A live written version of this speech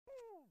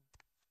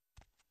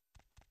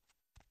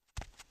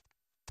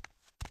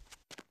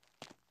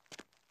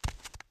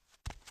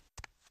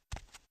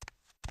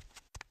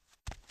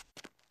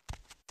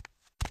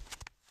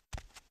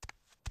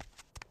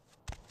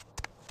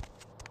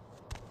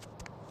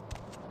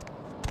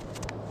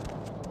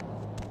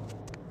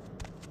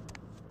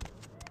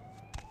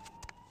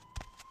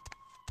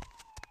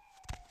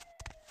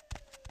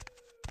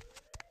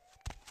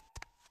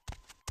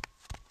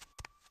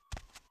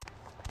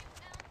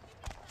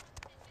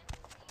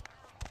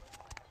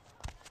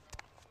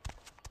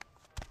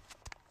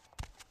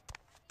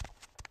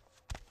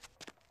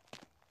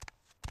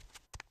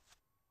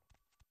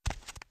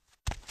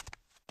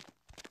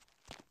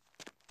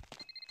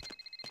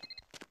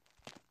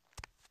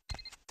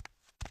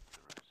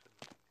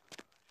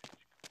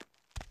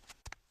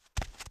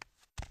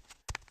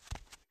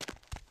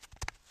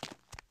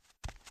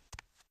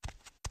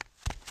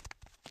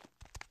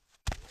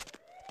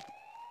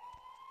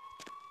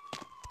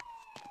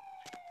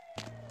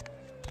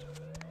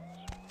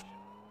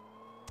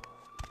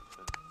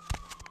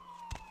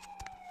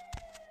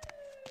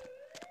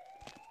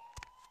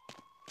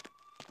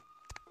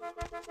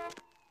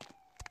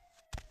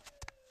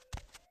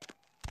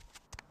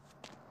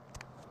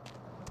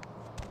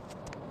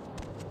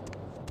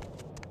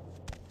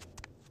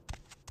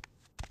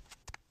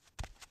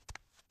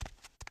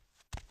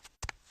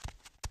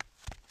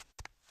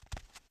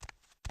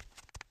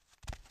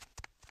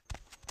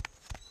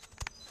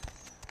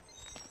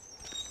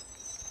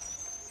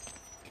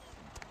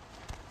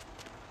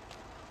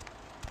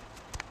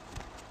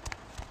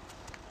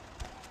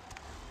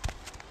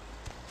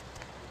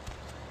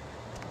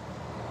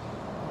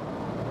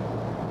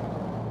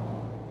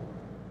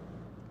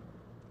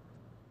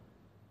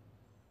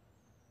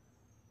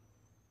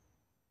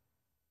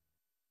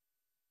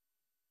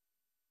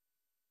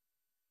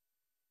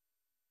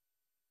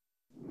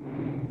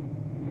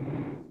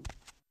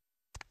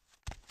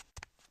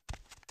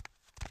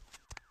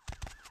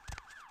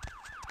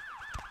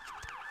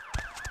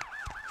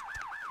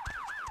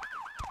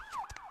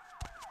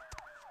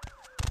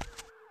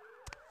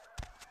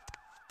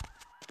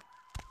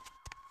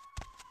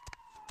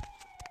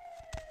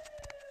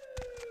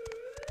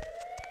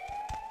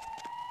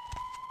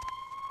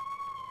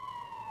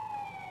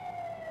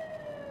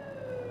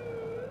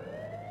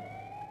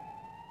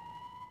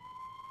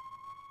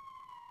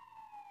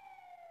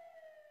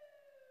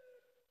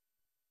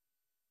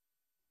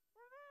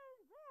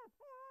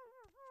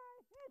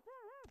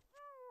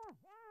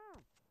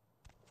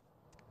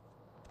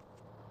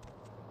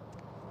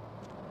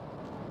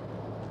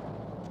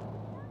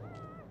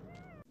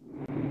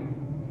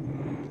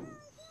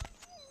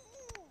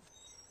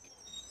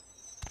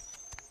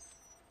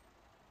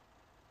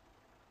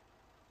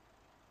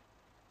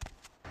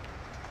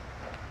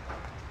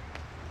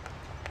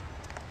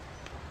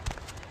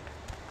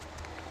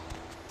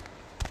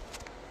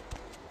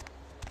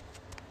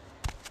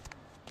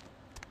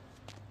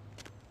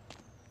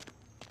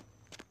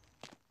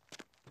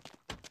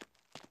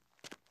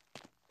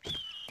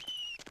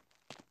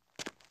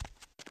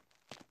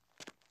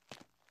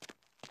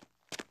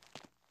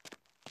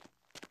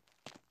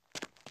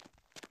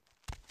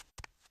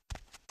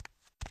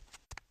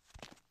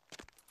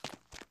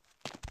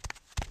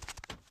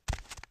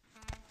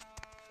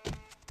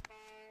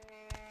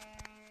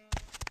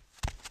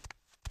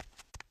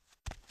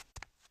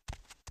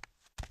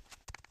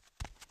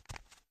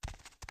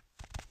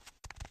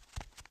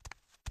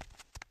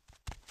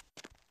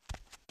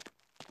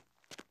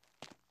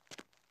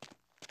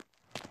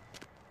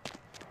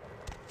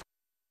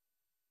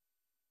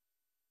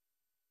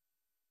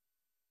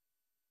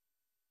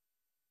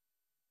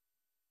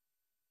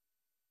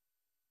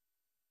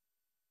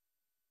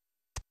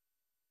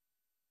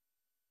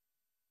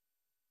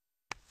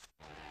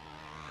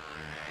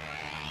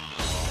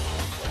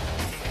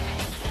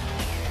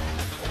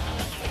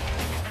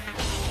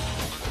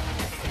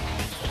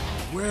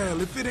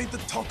Well, if it ain't the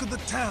talk of the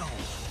town,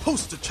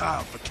 poster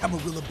child for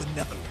Camarilla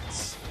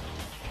benevolence.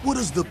 What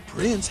does the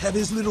prince have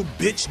his little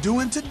bitch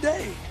doing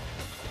today?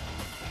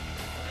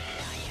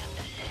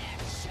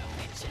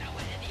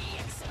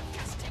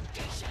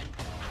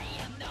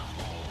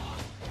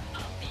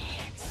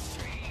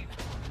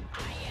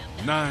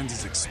 Nines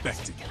is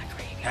expected.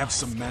 Have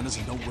some manners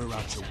and don't wear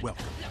out your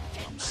welcome.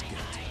 I'm scared.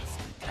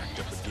 Act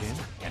up again,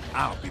 and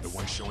I'll be the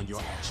one showing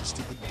your ashes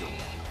to the door.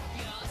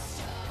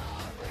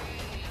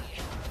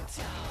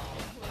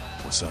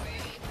 What's up?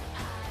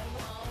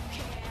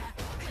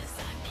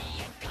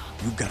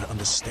 You gotta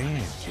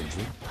understand,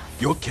 Kendrick.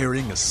 You're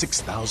carrying a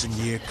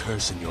 6,000-year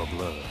curse in your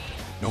blood.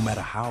 No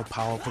matter how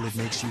powerful it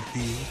makes you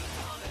feel,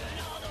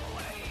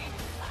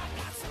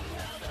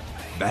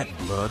 that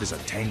blood is a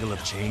tangle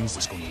of chains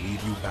that's gonna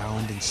leave you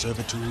bound in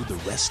servitude the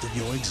rest of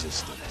your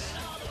existence.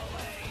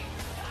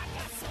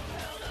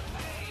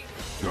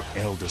 Your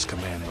elders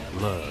command the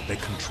blood. They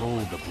control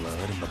the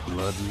blood, and the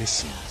blood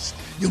listens.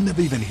 You'll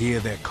never even hear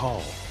their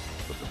call.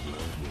 But the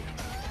blood will,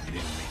 and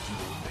it'll make you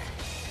obey.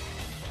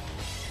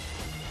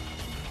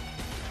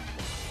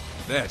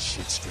 That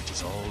shit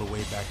stretches all the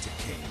way back to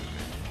Cain,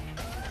 man.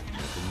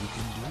 Nothing you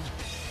can do.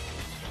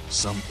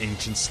 Some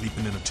ancient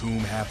sleeping in a tomb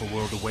half a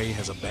world away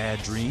has a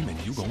bad dream, and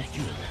you gon'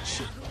 feel that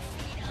shit.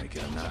 Like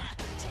it or not.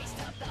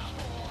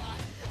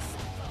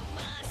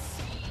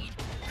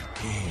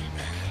 Cain,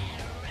 man.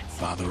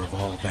 Father of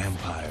all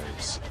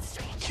vampires.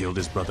 Killed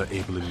his brother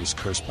Abel and was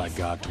cursed by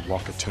God to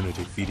walk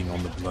eternity feeding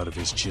on the blood of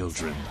his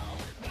children.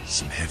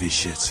 Some heavy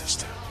shit,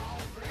 sister.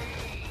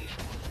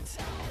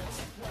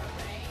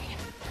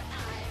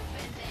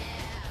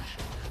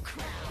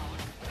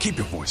 Keep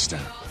your voice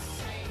down.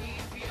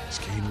 Is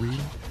Cain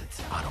reading?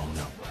 I don't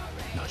know.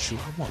 Not sure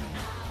I want to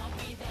know.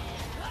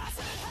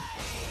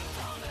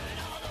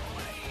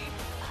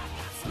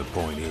 The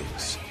point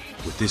is,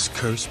 with this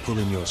curse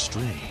pulling your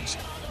strings,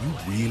 you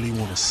really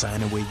want to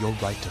sign away your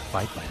right to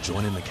fight by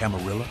joining the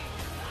Camarilla?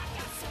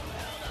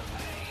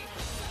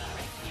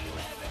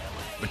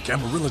 The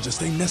Camarilla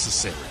just ain't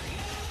necessary.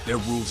 Their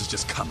rules is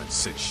just common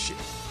sense shit.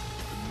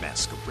 The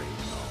Masquerade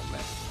and all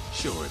that.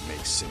 Sure, it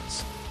makes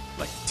sense.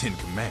 Like the Ten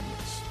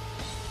Commandments.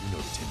 You know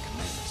the Ten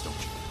Commandments,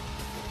 don't you?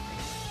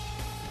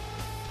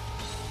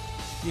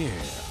 Yeah,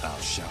 thou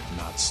shalt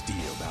not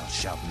steal, thou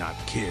shalt not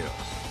kill.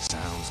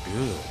 Sounds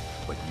good,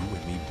 but you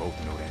and me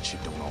both know that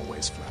shit don't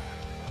always fly.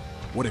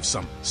 What if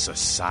some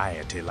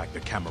society like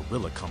the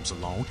Camarilla comes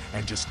along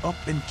and just up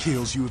and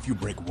kills you if you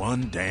break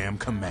one damn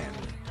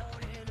commandment?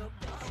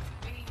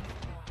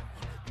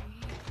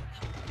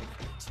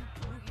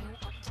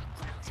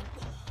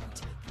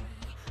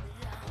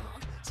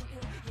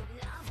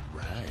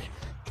 Right.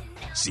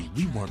 See,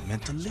 we weren't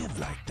meant to live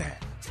like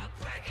that.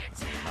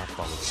 I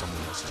followed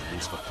someone else's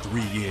rules for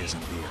 3 years in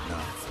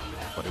Vietnam,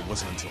 but it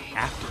wasn't until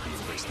after the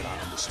embrace that I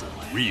understood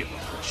real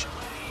oppression.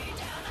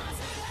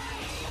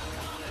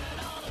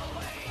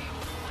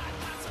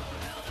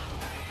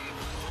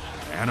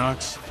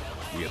 Anarchs,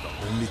 we are the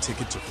only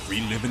ticket to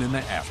free living in the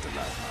afterlife,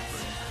 my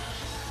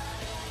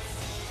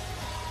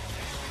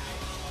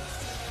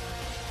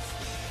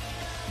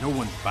friend. No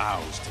one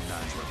bows to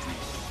Nines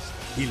Rodriguez.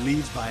 He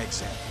leads by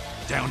example,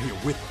 down here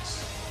with us.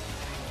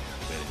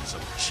 Better than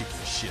some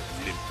chicken shit,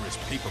 limp-wrist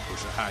paper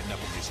pusher hiding up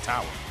in his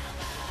tower.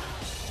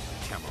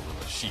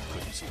 Camarilla, she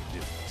couldn't see the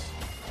difference.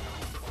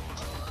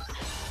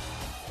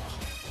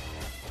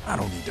 I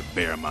don't need to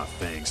bare my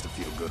fangs to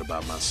feel good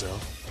about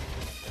myself.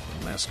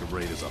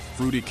 Masquerade is a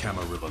fruity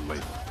Camarilla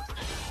label.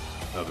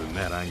 Other than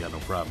that, I ain't got no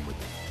problem with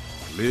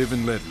it. Live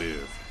and let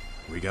live.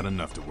 We got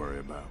enough to worry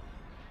about.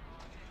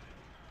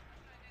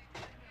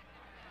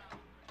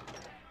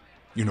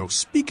 You know,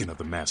 speaking of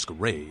the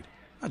Masquerade,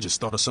 I just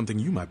thought of something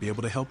you might be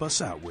able to help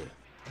us out with.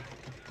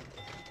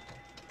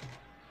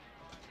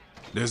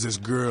 There's this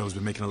girl who's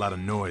been making a lot of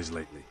noise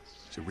lately.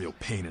 She's a real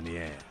pain in the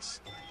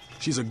ass.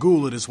 She's a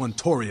ghoul of this one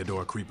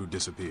Toreador creep who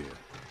disappeared.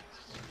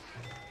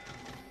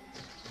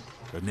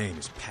 Her name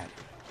is Patty.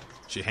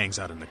 She hangs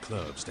out in the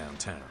clubs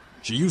downtown.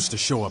 She used to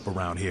show up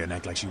around here and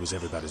act like she was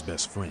everybody's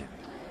best friend.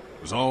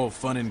 It was all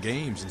fun and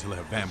games until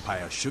her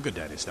vampire sugar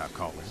daddy stopped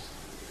calling.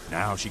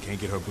 Now she can't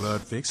get her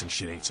blood fixed and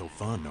shit ain't so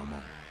fun no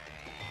more.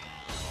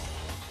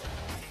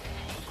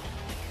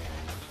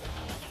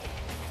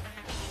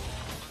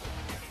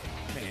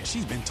 Man,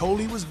 she's been told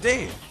he was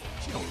dead.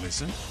 She don't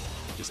listen.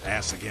 Just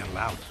asks again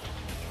louder.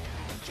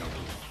 Junkie,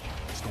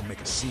 it's gonna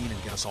make a scene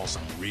and get us all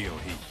some real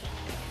heat.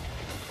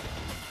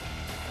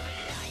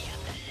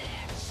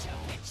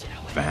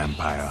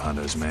 Vampire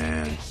hunters,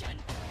 man.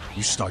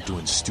 You start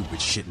doing stupid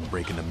shit and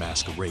breaking the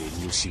Masquerade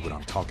and you'll see what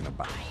I'm talking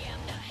about.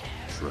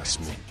 Trust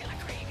me,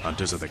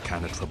 hunters are the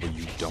kind of trouble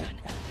you don't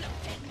want.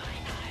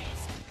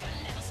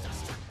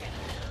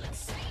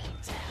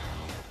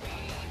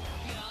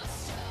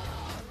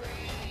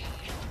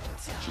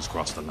 She's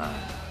crossed the line.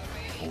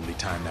 Only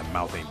time that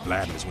mouth ain't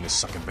blabbing is when it's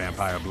sucking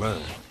vampire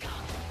blood.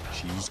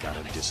 She's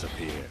gotta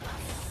disappear.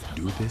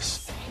 Do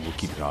this, and we'll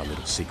keep it our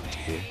little secret,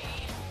 you hear?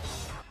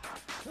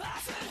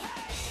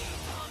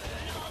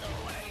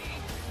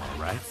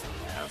 Right?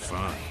 Have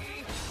fun.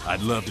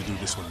 I'd love to do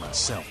this one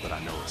myself, but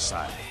I know it's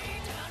silent.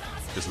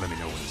 Just let me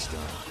know when it's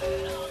done.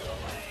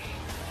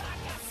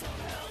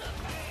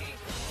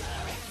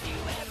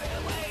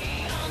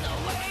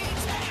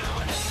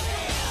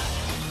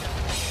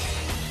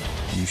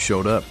 You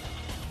showed up.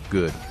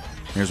 Good.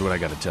 Here's what I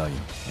gotta tell you.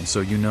 And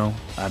so you know,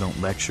 I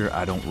don't lecture,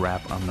 I don't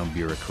rap, I'm no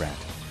bureaucrat.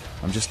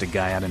 I'm just a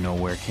guy out of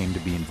nowhere came to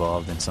be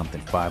involved in something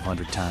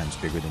 500 times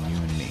bigger than you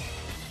and me.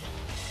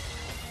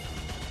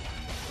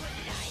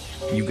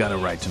 You got a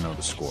right to know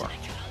the score.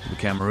 The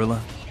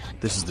Camarilla,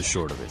 this is the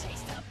short of it.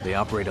 They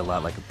operate a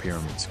lot like a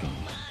pyramid scheme.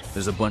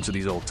 There's a bunch of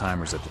these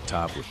old-timers at the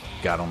top with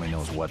God only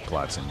knows what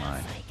plots in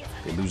mind.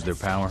 They lose their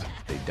power,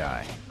 they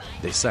die.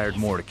 They sired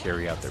more to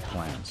carry out their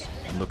plans.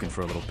 And looking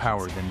for a little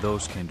power, then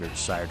those kindred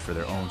sired for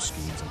their own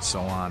schemes, and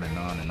so on and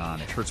on and on.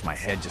 It hurts my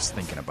head just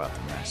thinking about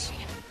the mess.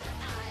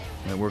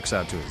 And it works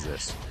out to is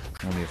this.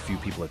 Only a few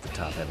people at the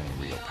top have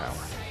any real power.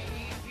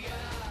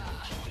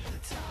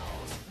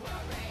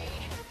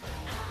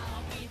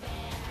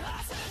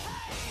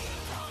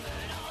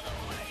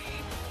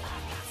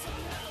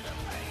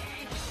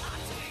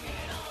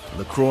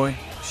 LaCroix?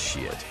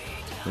 Shit.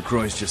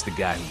 LaCroix's just the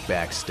guy who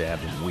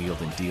backstabbed and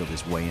wheeled and dealed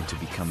his way into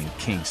becoming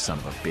king son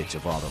of a bitch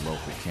of all the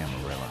local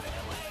Camarilla.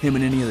 Him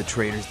and any of the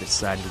traitors that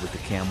sided with the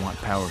Cam want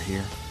power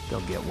here,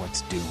 they'll get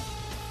what's due.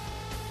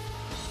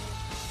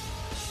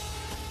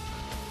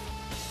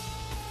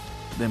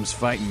 Them's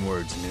fighting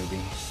words,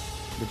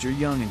 newbie. But you're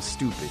young and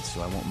stupid,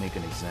 so I won't make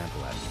an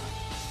example out of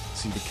you.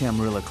 See, the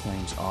Camarilla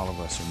claims all of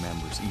us are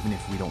members, even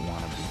if we don't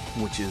want to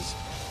be, which is,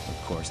 of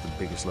course, the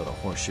biggest load of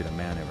horseshit a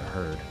man ever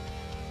heard.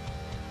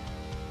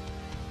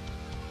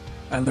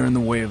 I learned the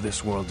way of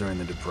this world during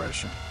the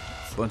Depression.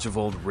 A bunch of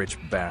old rich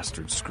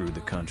bastards screwed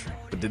the country.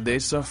 But did they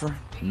suffer?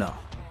 No.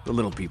 The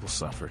little people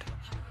suffered.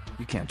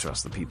 You can't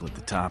trust the people at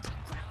the top.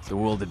 The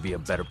world would be a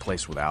better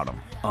place without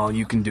them. All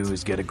you can do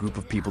is get a group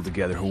of people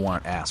together who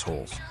aren't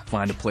assholes.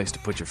 Find a place to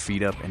put your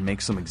feet up and make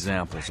some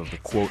examples of the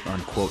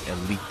quote-unquote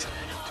elite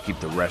to keep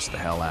the rest the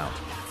hell out.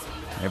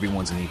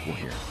 Everyone's an equal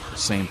here. The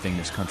same thing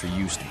this country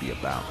used to be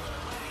about.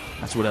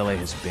 That's what LA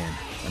has been.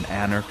 An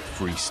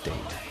anarch-free state.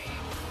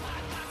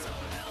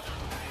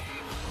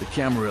 The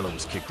Camarilla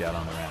was kicked out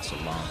on their ass a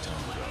long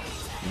time ago.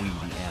 We,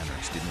 the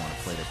anarchs, didn't want to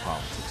play their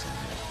politics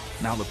anymore.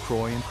 Now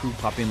LaCroix and crew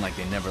pop in like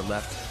they never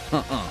left?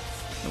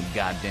 No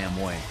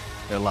goddamn way.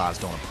 Their laws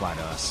don't apply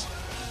to us.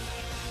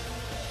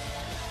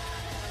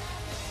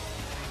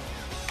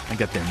 I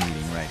got their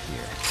meeting right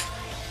here.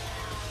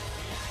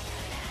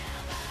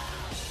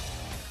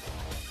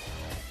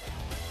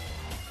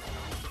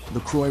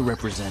 LaCroix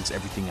represents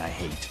everything I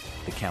hate.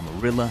 The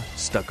Camarilla,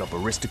 stuck-up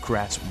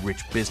aristocrats,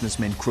 rich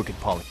businessmen, crooked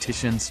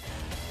politicians.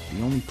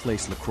 The only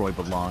place LaCroix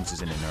belongs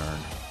is in an urn.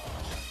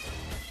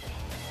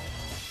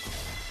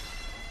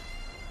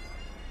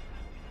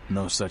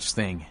 No such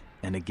thing.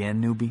 And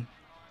again, newbie,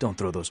 don't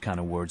throw those kind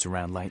of words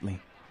around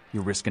lightly.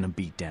 You're risking a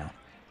beatdown.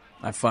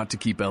 I fought to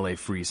keep LA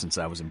free since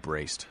I was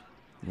embraced.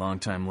 A long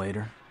time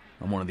later,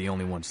 I'm one of the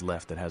only ones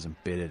left that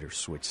hasn't bid it or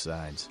switched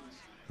sides.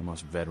 The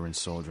most veteran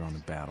soldier on the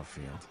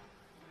battlefield.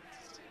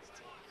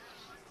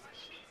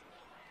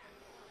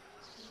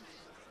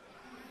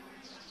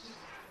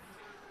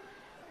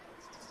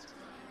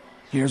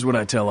 Here's what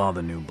I tell all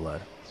the new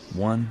blood.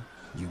 1,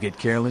 you get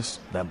careless,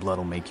 that blood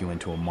will make you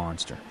into a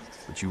monster.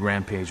 But you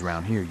rampage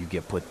around here, you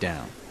get put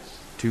down.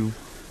 2,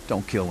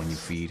 don't kill when you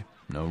feed.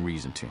 No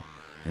reason to.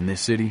 In this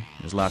city,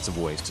 there's lots of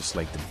ways to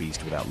slake the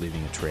beast without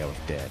leaving a trail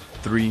of dead.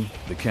 3,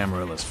 the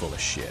Camarilla's full of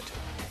shit.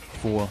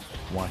 4,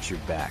 watch your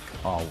back,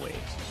 always.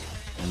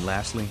 And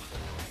lastly,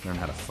 learn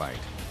how to fight.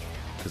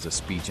 Because a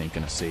speech ain't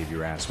gonna save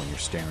your ass when you're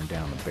staring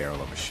down the barrel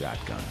of a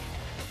shotgun.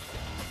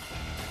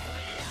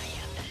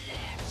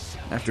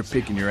 After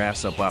picking your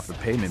ass up off the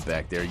pavement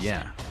back there,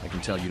 yeah, I can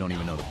tell you don't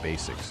even know the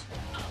basics.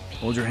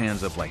 Hold your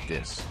hands up like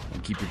this,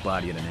 and keep your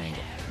body at an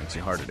angle. Makes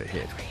you harder to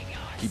hit.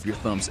 Keep your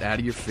thumbs out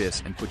of your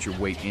fists and put your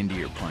weight into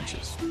your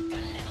punches.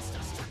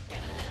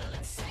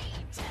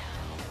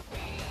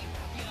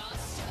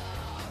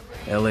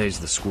 LA's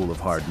the school of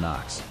hard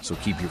knocks, so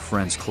keep your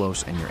friends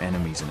close and your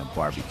enemies in a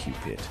barbecue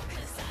pit.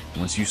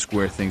 Once you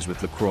square things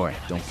with LaCroix,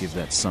 don't give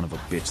that son of a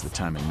bitch the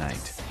time of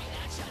night.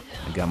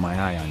 I got my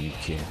eye on you,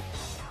 kid.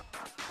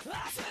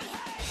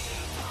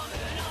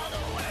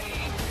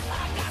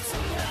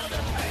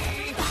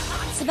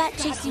 Sabat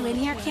chased you in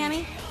here,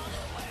 Cammy?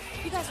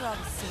 You guys are all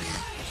the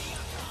same.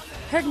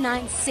 Heard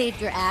 9 saved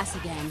your ass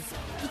again.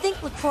 You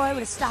think LaCroix would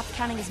have stopped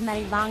counting his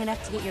money long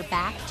enough to get your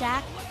back,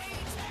 Jack?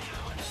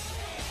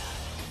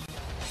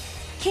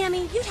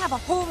 Cammy, you'd have a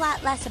whole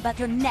lot less above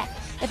your neck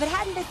if it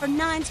hadn't been for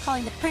 9's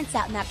calling the prince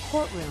out in that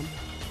courtroom.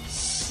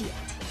 Shit.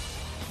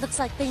 Looks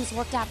like things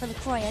worked out for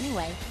LaCroix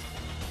anyway.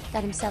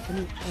 Got himself a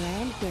new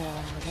errand hero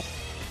out of it.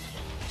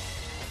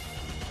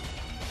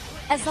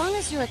 As long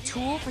as you're a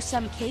tool for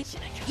some cape,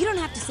 you don't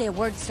have to say a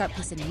word to start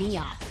pissing me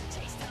off.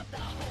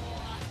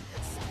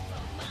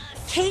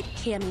 Cape,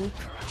 Cammy.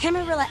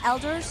 Camarilla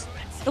elders?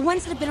 The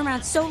ones that have been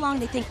around so long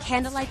they think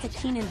candlelight's a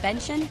keen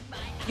invention?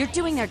 You're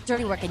doing their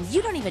dirty work and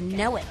you don't even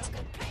know it.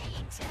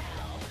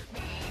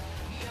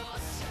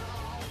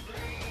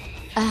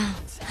 Ah,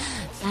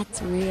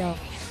 that's real.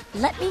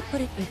 Let me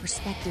put it in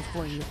perspective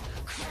for you.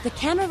 The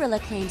Camarilla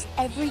claims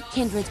every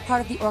kindred's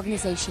part of the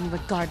organization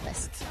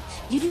regardless.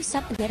 You do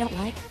something they don't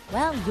like,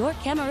 well, you're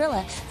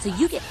Camarilla, so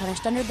you get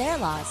punished under their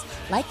laws,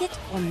 like it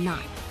or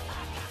not.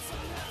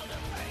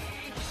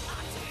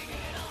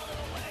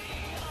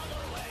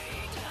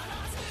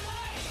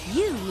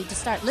 You need to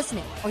start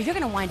listening, or you're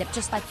gonna wind up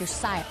just like your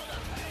sire.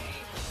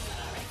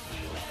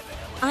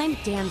 I'm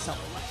Damsel,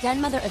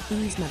 den mother of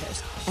these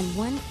mothers, and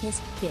one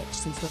pissed bitch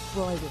since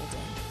LaCroix rolled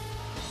in.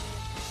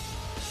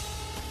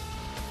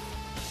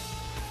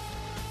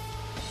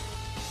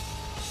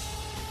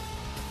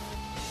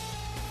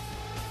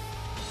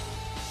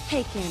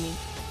 Hey, Cammy.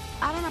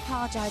 I don't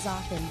apologize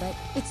often, but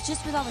it's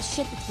just with all the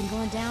shit that's been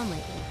going down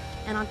lately.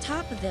 And on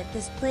top of it,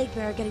 this plague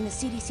bearer getting the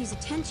CDC's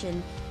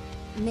attention,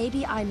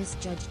 maybe I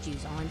misjudged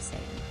you's all I'm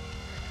saying.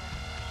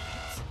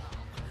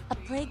 A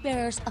plague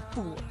bearer's a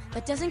fool,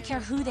 but doesn't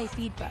care who they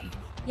feed from.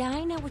 Yeah,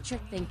 I know what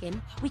you're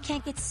thinking. We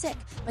can't get sick,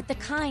 but the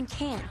kind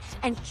can.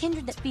 And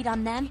kindred that feed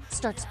on them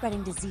start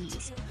spreading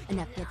disease.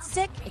 Enough get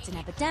sick, it's an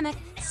epidemic.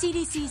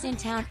 CDC's in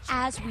town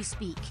as we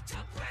speak.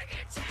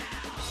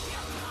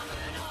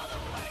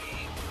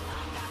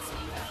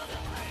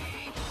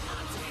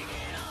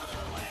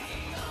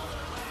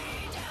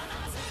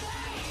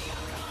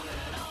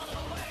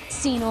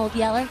 Seen, old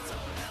yeller?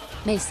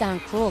 May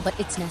sound cruel, but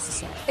it's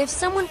necessary. If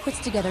someone puts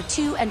together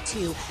 2 and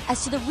 2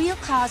 as to the real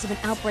cause of an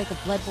outbreak of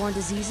bloodborne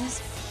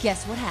diseases,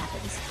 guess what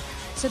happens?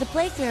 So the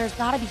plague bearer's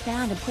gotta be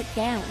found and put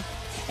down.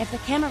 If the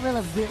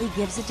Camarilla really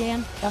gives a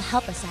damn, they'll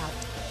help us out.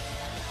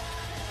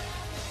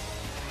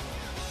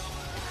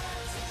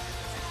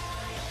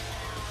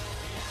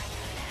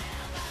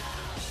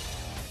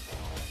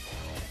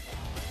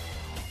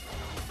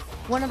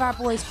 One of our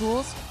boys'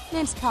 ghouls,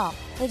 name's Paul,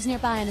 lives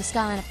nearby in the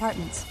Skyline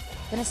Apartments.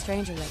 Been a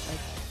stranger lately.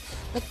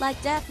 Looked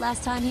like death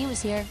last time he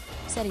was here.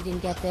 Said he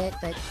didn't get bit,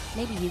 but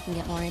maybe you can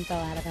get more info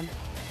out of him.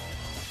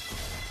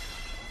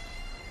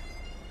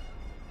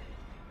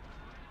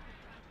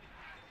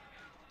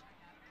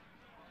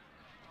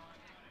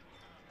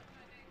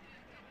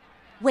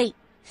 Wait,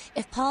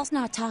 If Paul's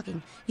not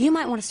talking, you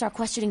might want to start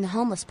questioning the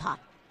homeless pot.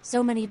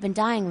 So many have been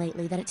dying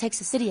lately that it takes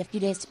the city a few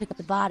days to pick up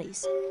the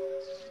bodies.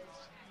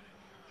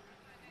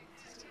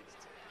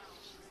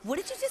 What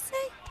did you just say?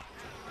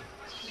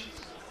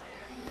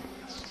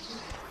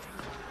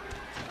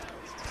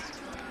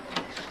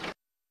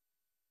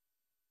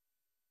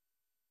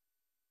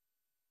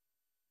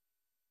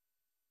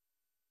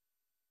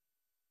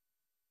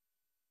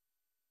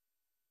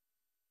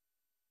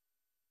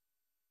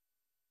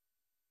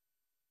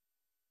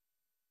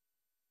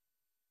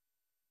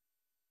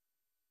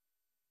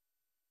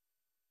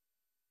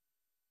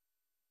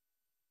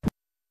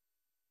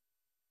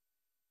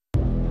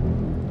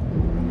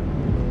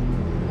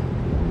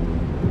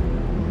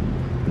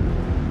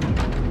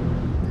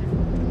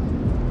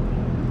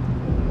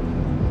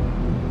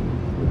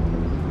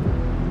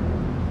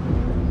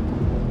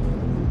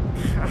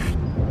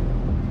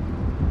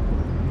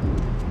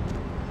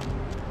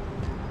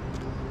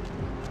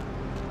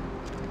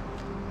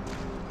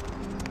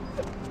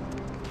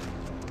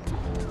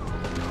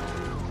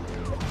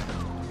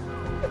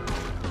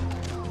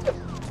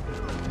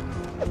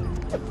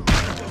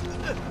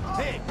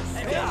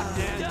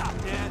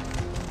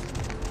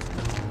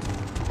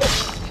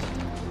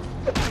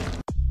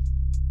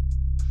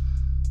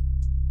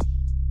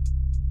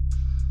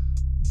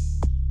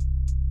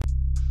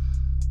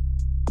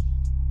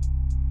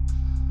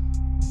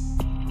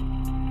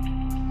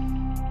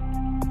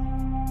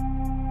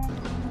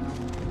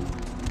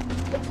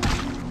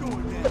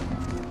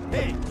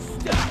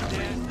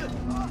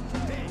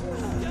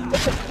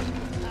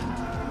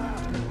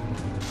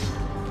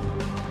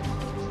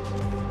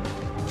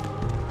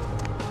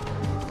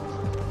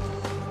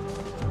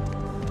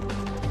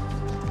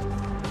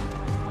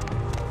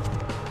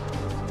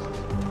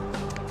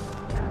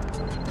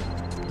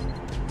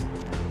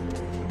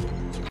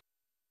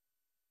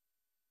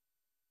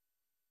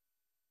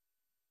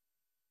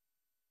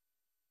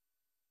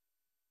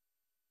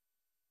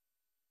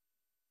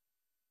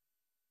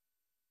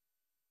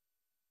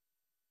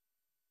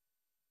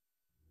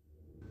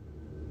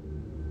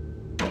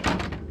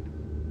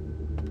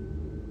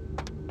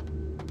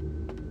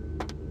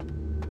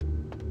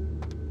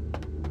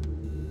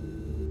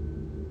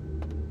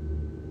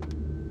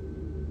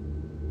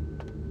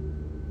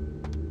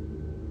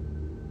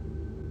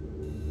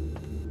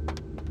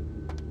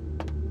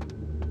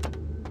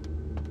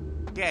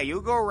 Yeah,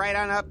 you go right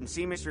on up and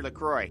see Mr.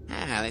 LaCroix.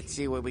 Let's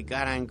see what we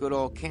got on good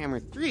old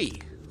camera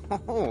 3.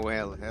 Oh,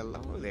 well,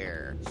 hello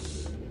there.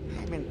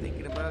 I've been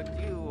thinking about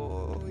you.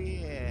 Oh,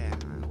 yeah.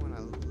 I want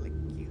to lick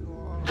you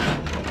all.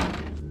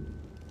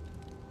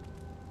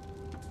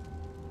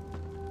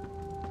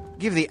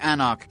 Give the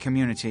Anarch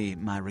community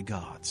my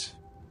regards.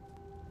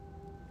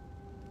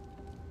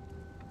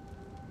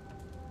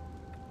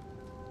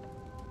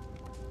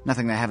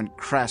 Nothing they haven't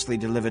crassly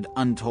delivered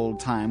untold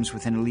times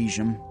within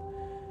Elysium.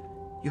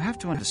 You have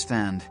to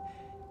understand,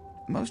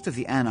 most of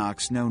the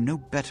Anarchs know no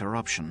better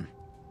option,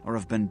 or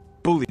have been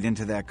bullied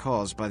into their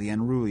cause by the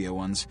unrulier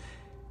ones.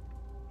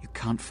 You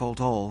can't fault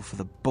all for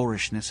the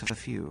boorishness of a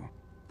few.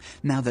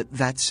 Now that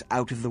that's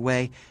out of the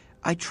way,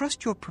 I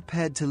trust you're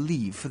prepared to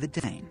leave for the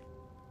Dane.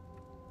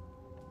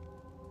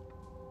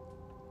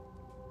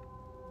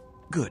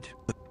 Good.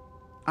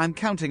 I'm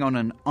counting on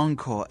an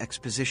encore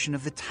exposition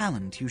of the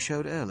talent you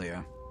showed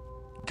earlier.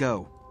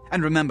 Go.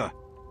 And remember,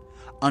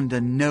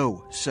 under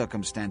no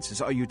circumstances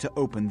are you to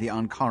open the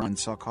Ankaran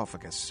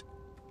sarcophagus.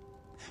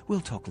 We'll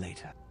talk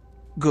later.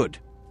 Good.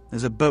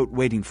 There's a boat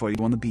waiting for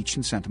you on the beach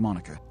in Santa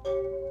Monica.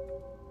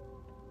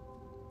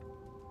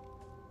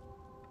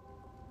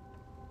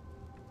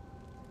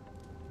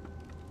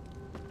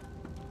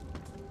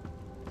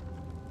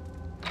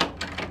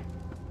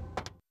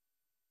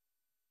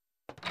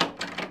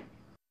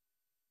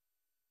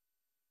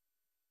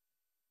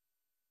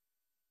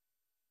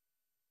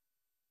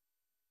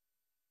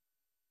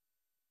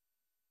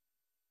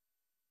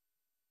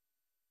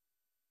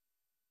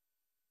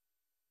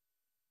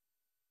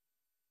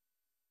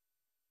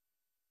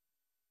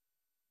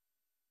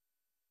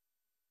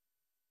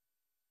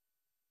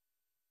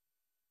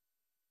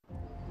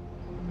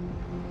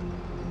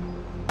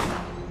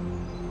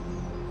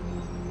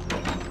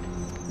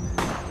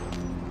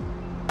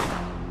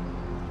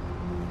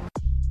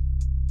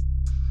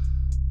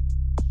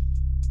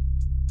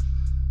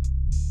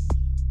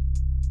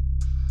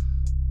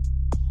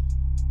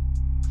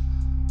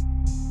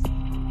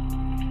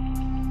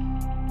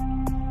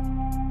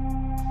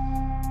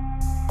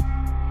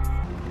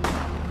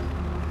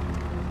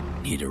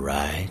 Need a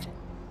ride?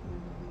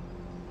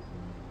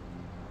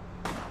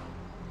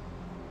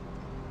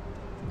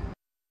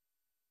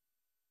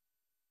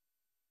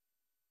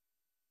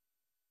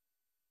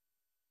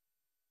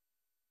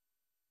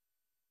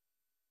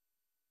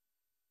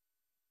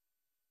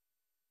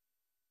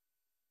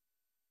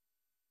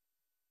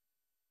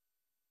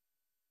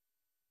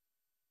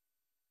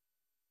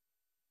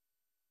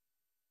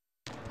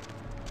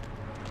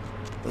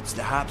 What's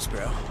the hops,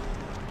 bro?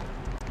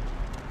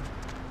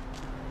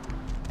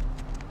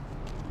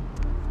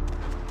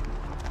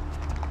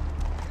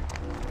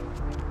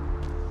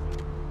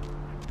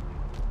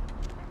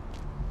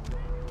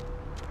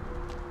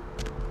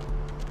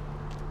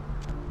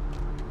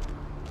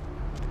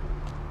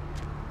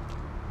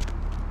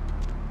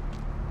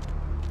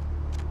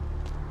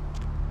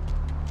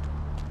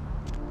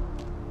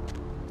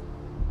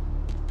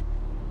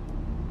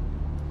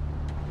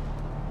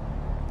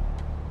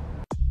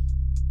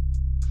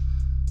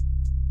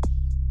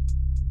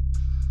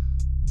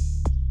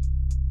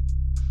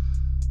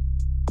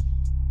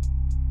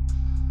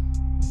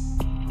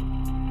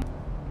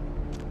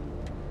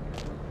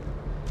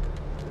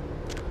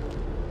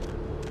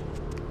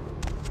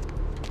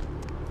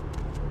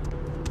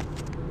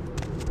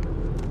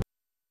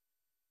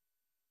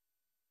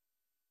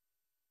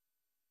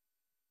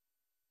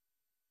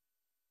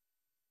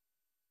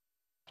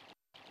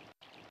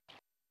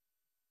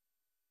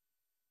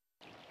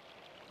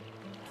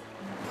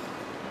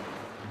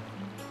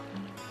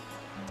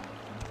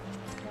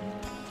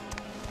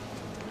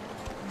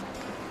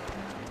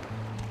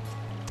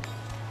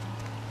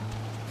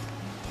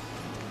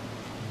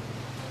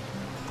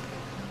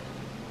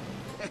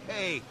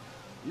 Hey,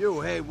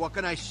 what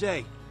can I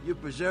say? You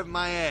preserved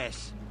my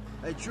ass.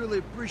 I truly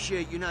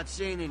appreciate you not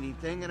saying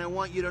anything, and I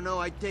want you to know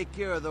I take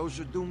care of those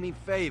who do me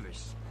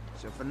favors.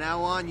 So from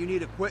now on, you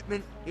need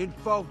equipment,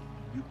 info,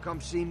 you come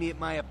see me at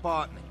my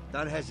apartment.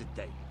 Don't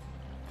hesitate.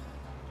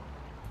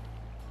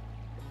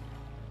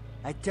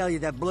 I tell you,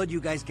 that blood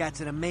you guys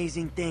got's an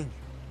amazing thing.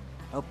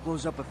 Help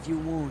close up a few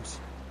wounds.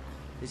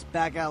 This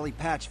back alley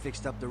patch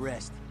fixed up the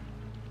rest.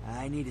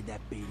 I needed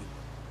that beating.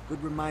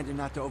 Good reminder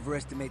not to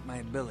overestimate my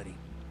ability.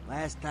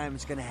 Last time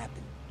it's gonna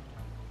happen.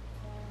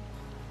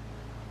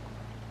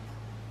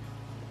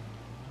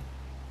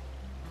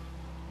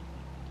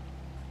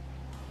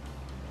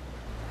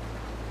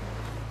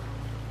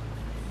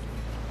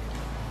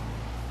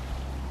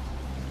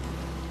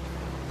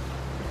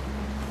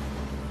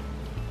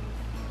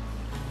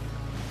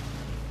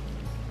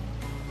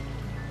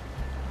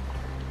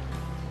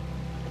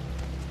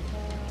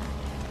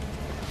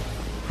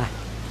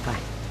 Hi.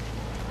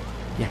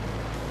 Yeah.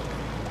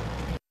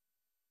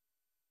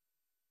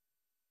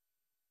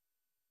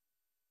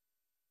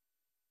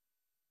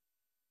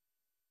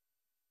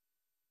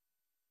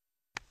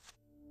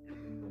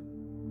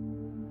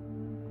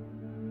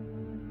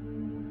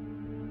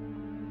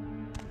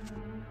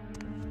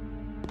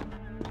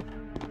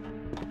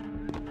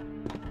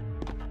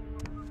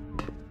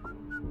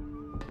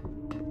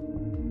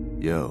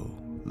 Yo,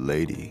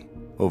 lady,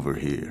 over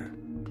here.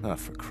 Ah,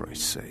 for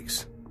Christ's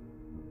sakes.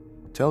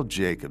 Tell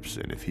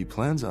Jacobson if he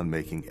plans on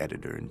making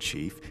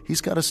editor-in-chief, he's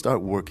got to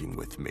start working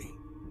with me.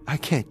 I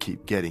can't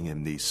keep getting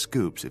him these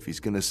scoops if he's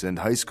going to send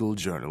high school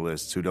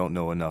journalists who don't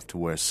know enough to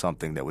wear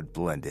something that would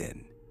blend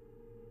in.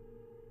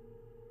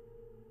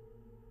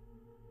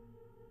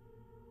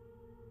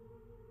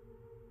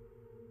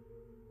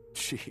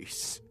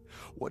 Jeez,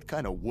 what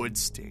kind of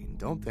Woodstein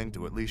don't think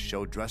to at least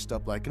show dressed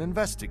up like an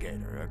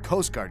investigator, a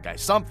Coast Guard guy,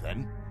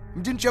 something?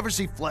 Didn't you ever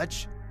see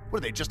Fletch? What,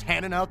 are they just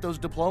handing out those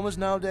diplomas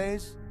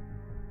nowadays?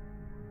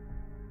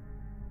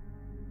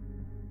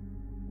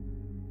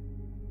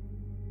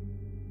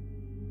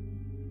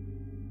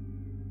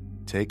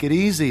 Take it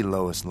easy,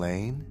 Lois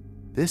Lane.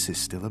 This is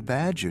still a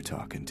badge you're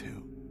talking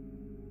to.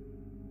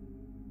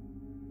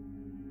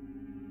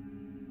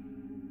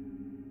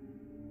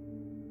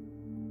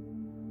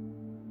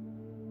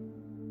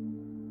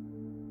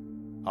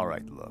 All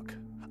right, look.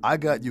 I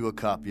got you a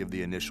copy of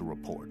the initial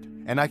report,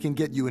 and I can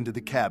get you into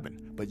the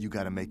cabin, but you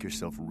gotta make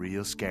yourself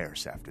real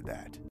scarce after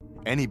that.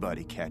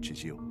 Anybody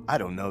catches you, I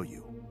don't know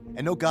you.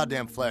 And no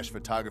goddamn flash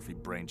photography,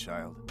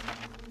 brainchild.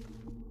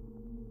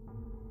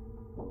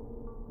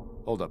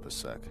 Hold up a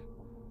sec.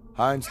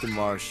 Hines to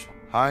Marsh.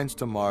 Hines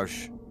to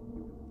Marsh.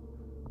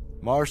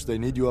 Marsh, they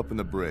need you up in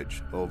the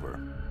bridge. Over.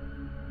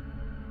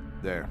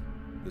 There.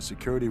 The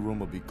security room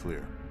will be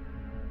clear.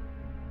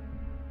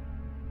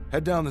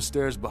 Head down the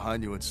stairs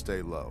behind you and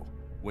stay low.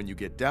 When you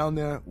get down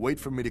there, wait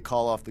for me to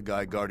call off the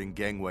guy guarding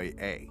Gangway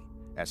A.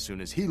 As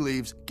soon as he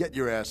leaves, get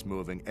your ass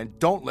moving, and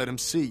don't let him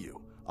see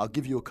you. I'll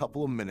give you a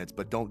couple of minutes,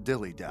 but don't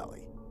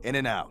dilly-dally. In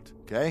and out,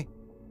 okay?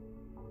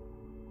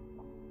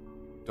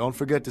 Don't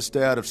forget to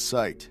stay out of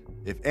sight.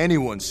 If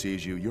anyone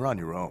sees you, you're on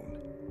your own.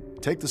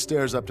 Take the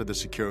stairs up to the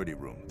security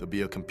room. There'll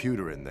be a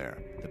computer in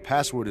there. The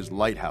password is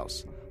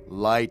Lighthouse.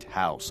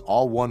 Lighthouse.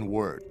 All one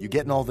word. You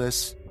getting all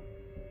this?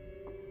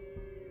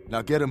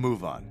 Now get a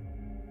move on.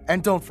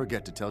 And don't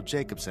forget to tell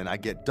Jacobson I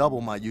get double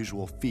my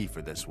usual fee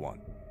for this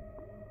one.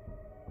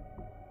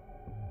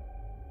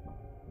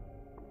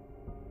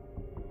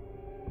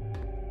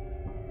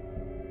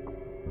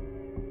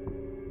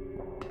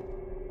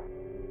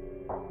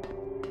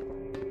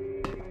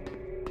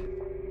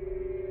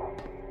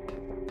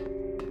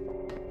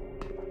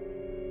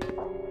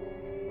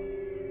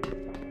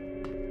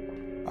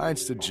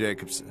 Hines to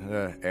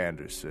Jacobson,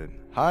 Anderson.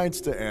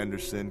 Hines to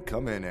Anderson.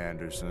 Come in,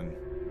 Anderson.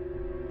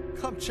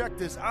 Come check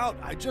this out.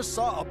 I just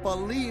saw a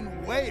baleen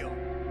whale.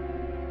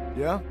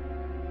 Yeah?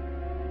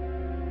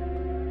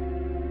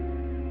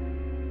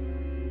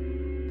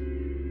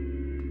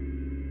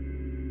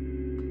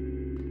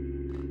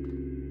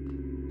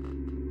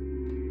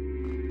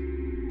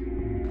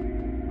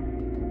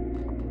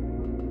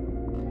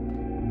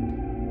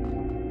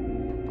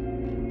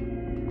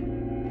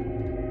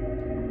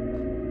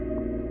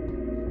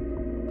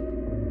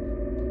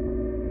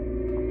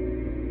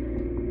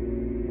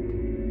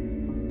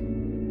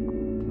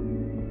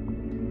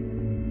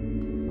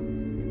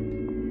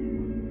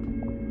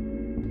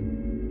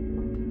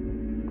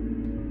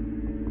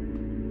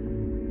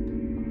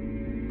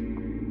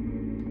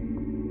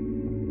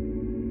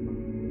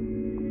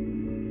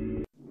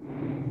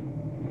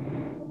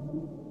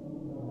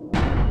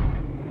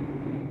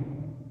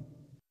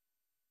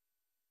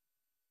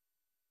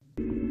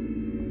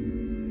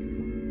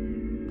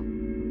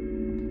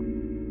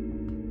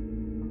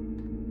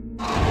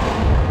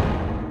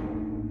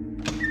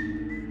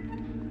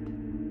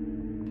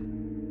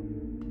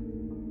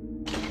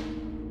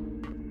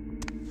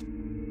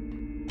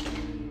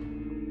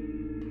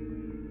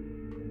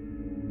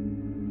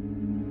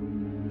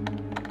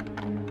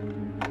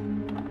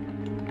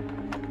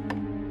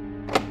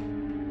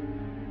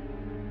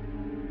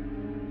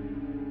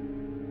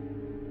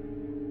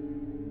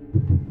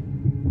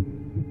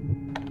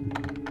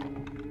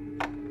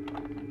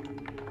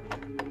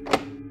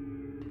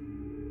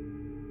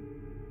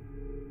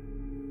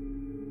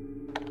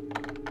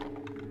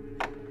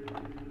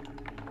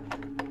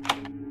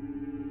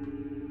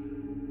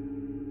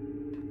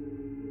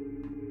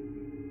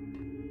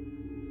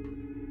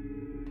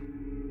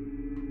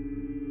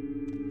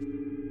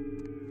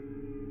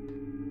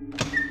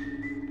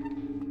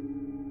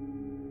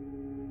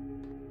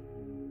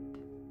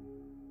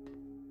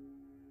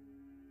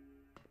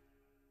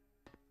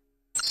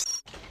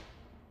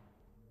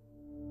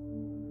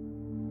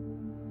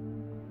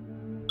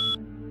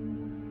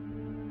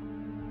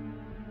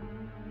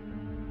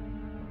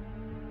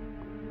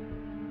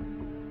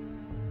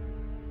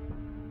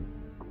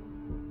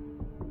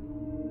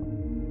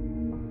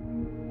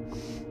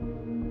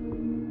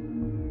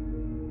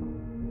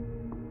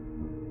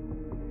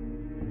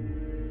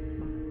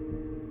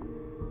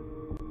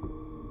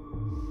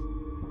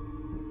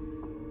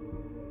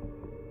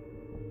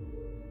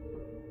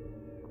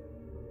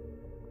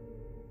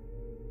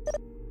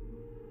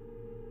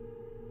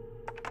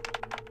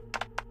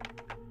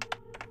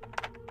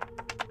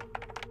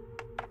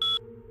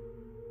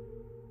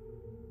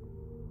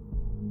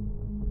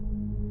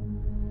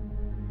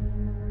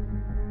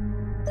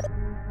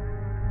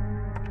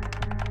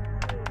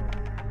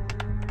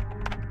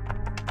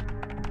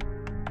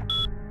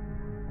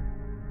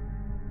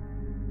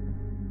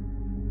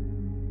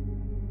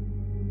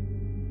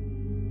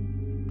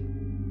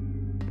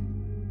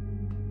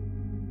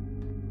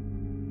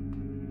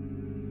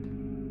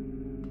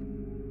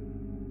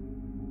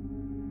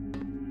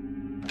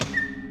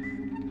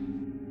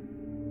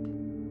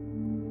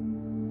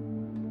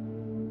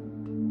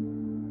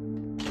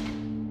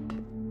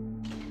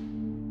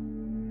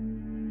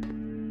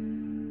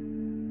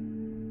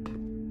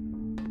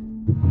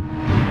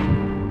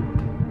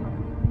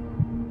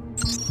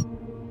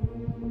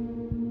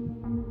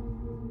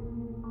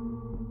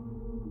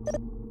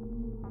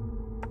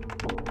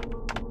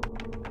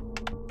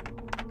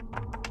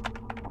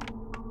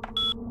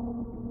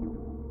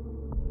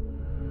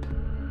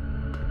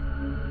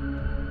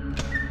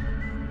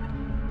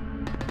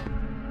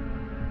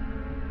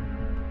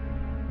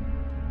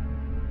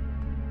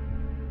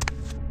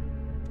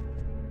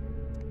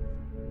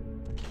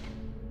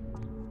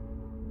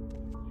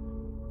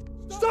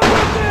 Stop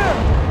right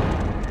there!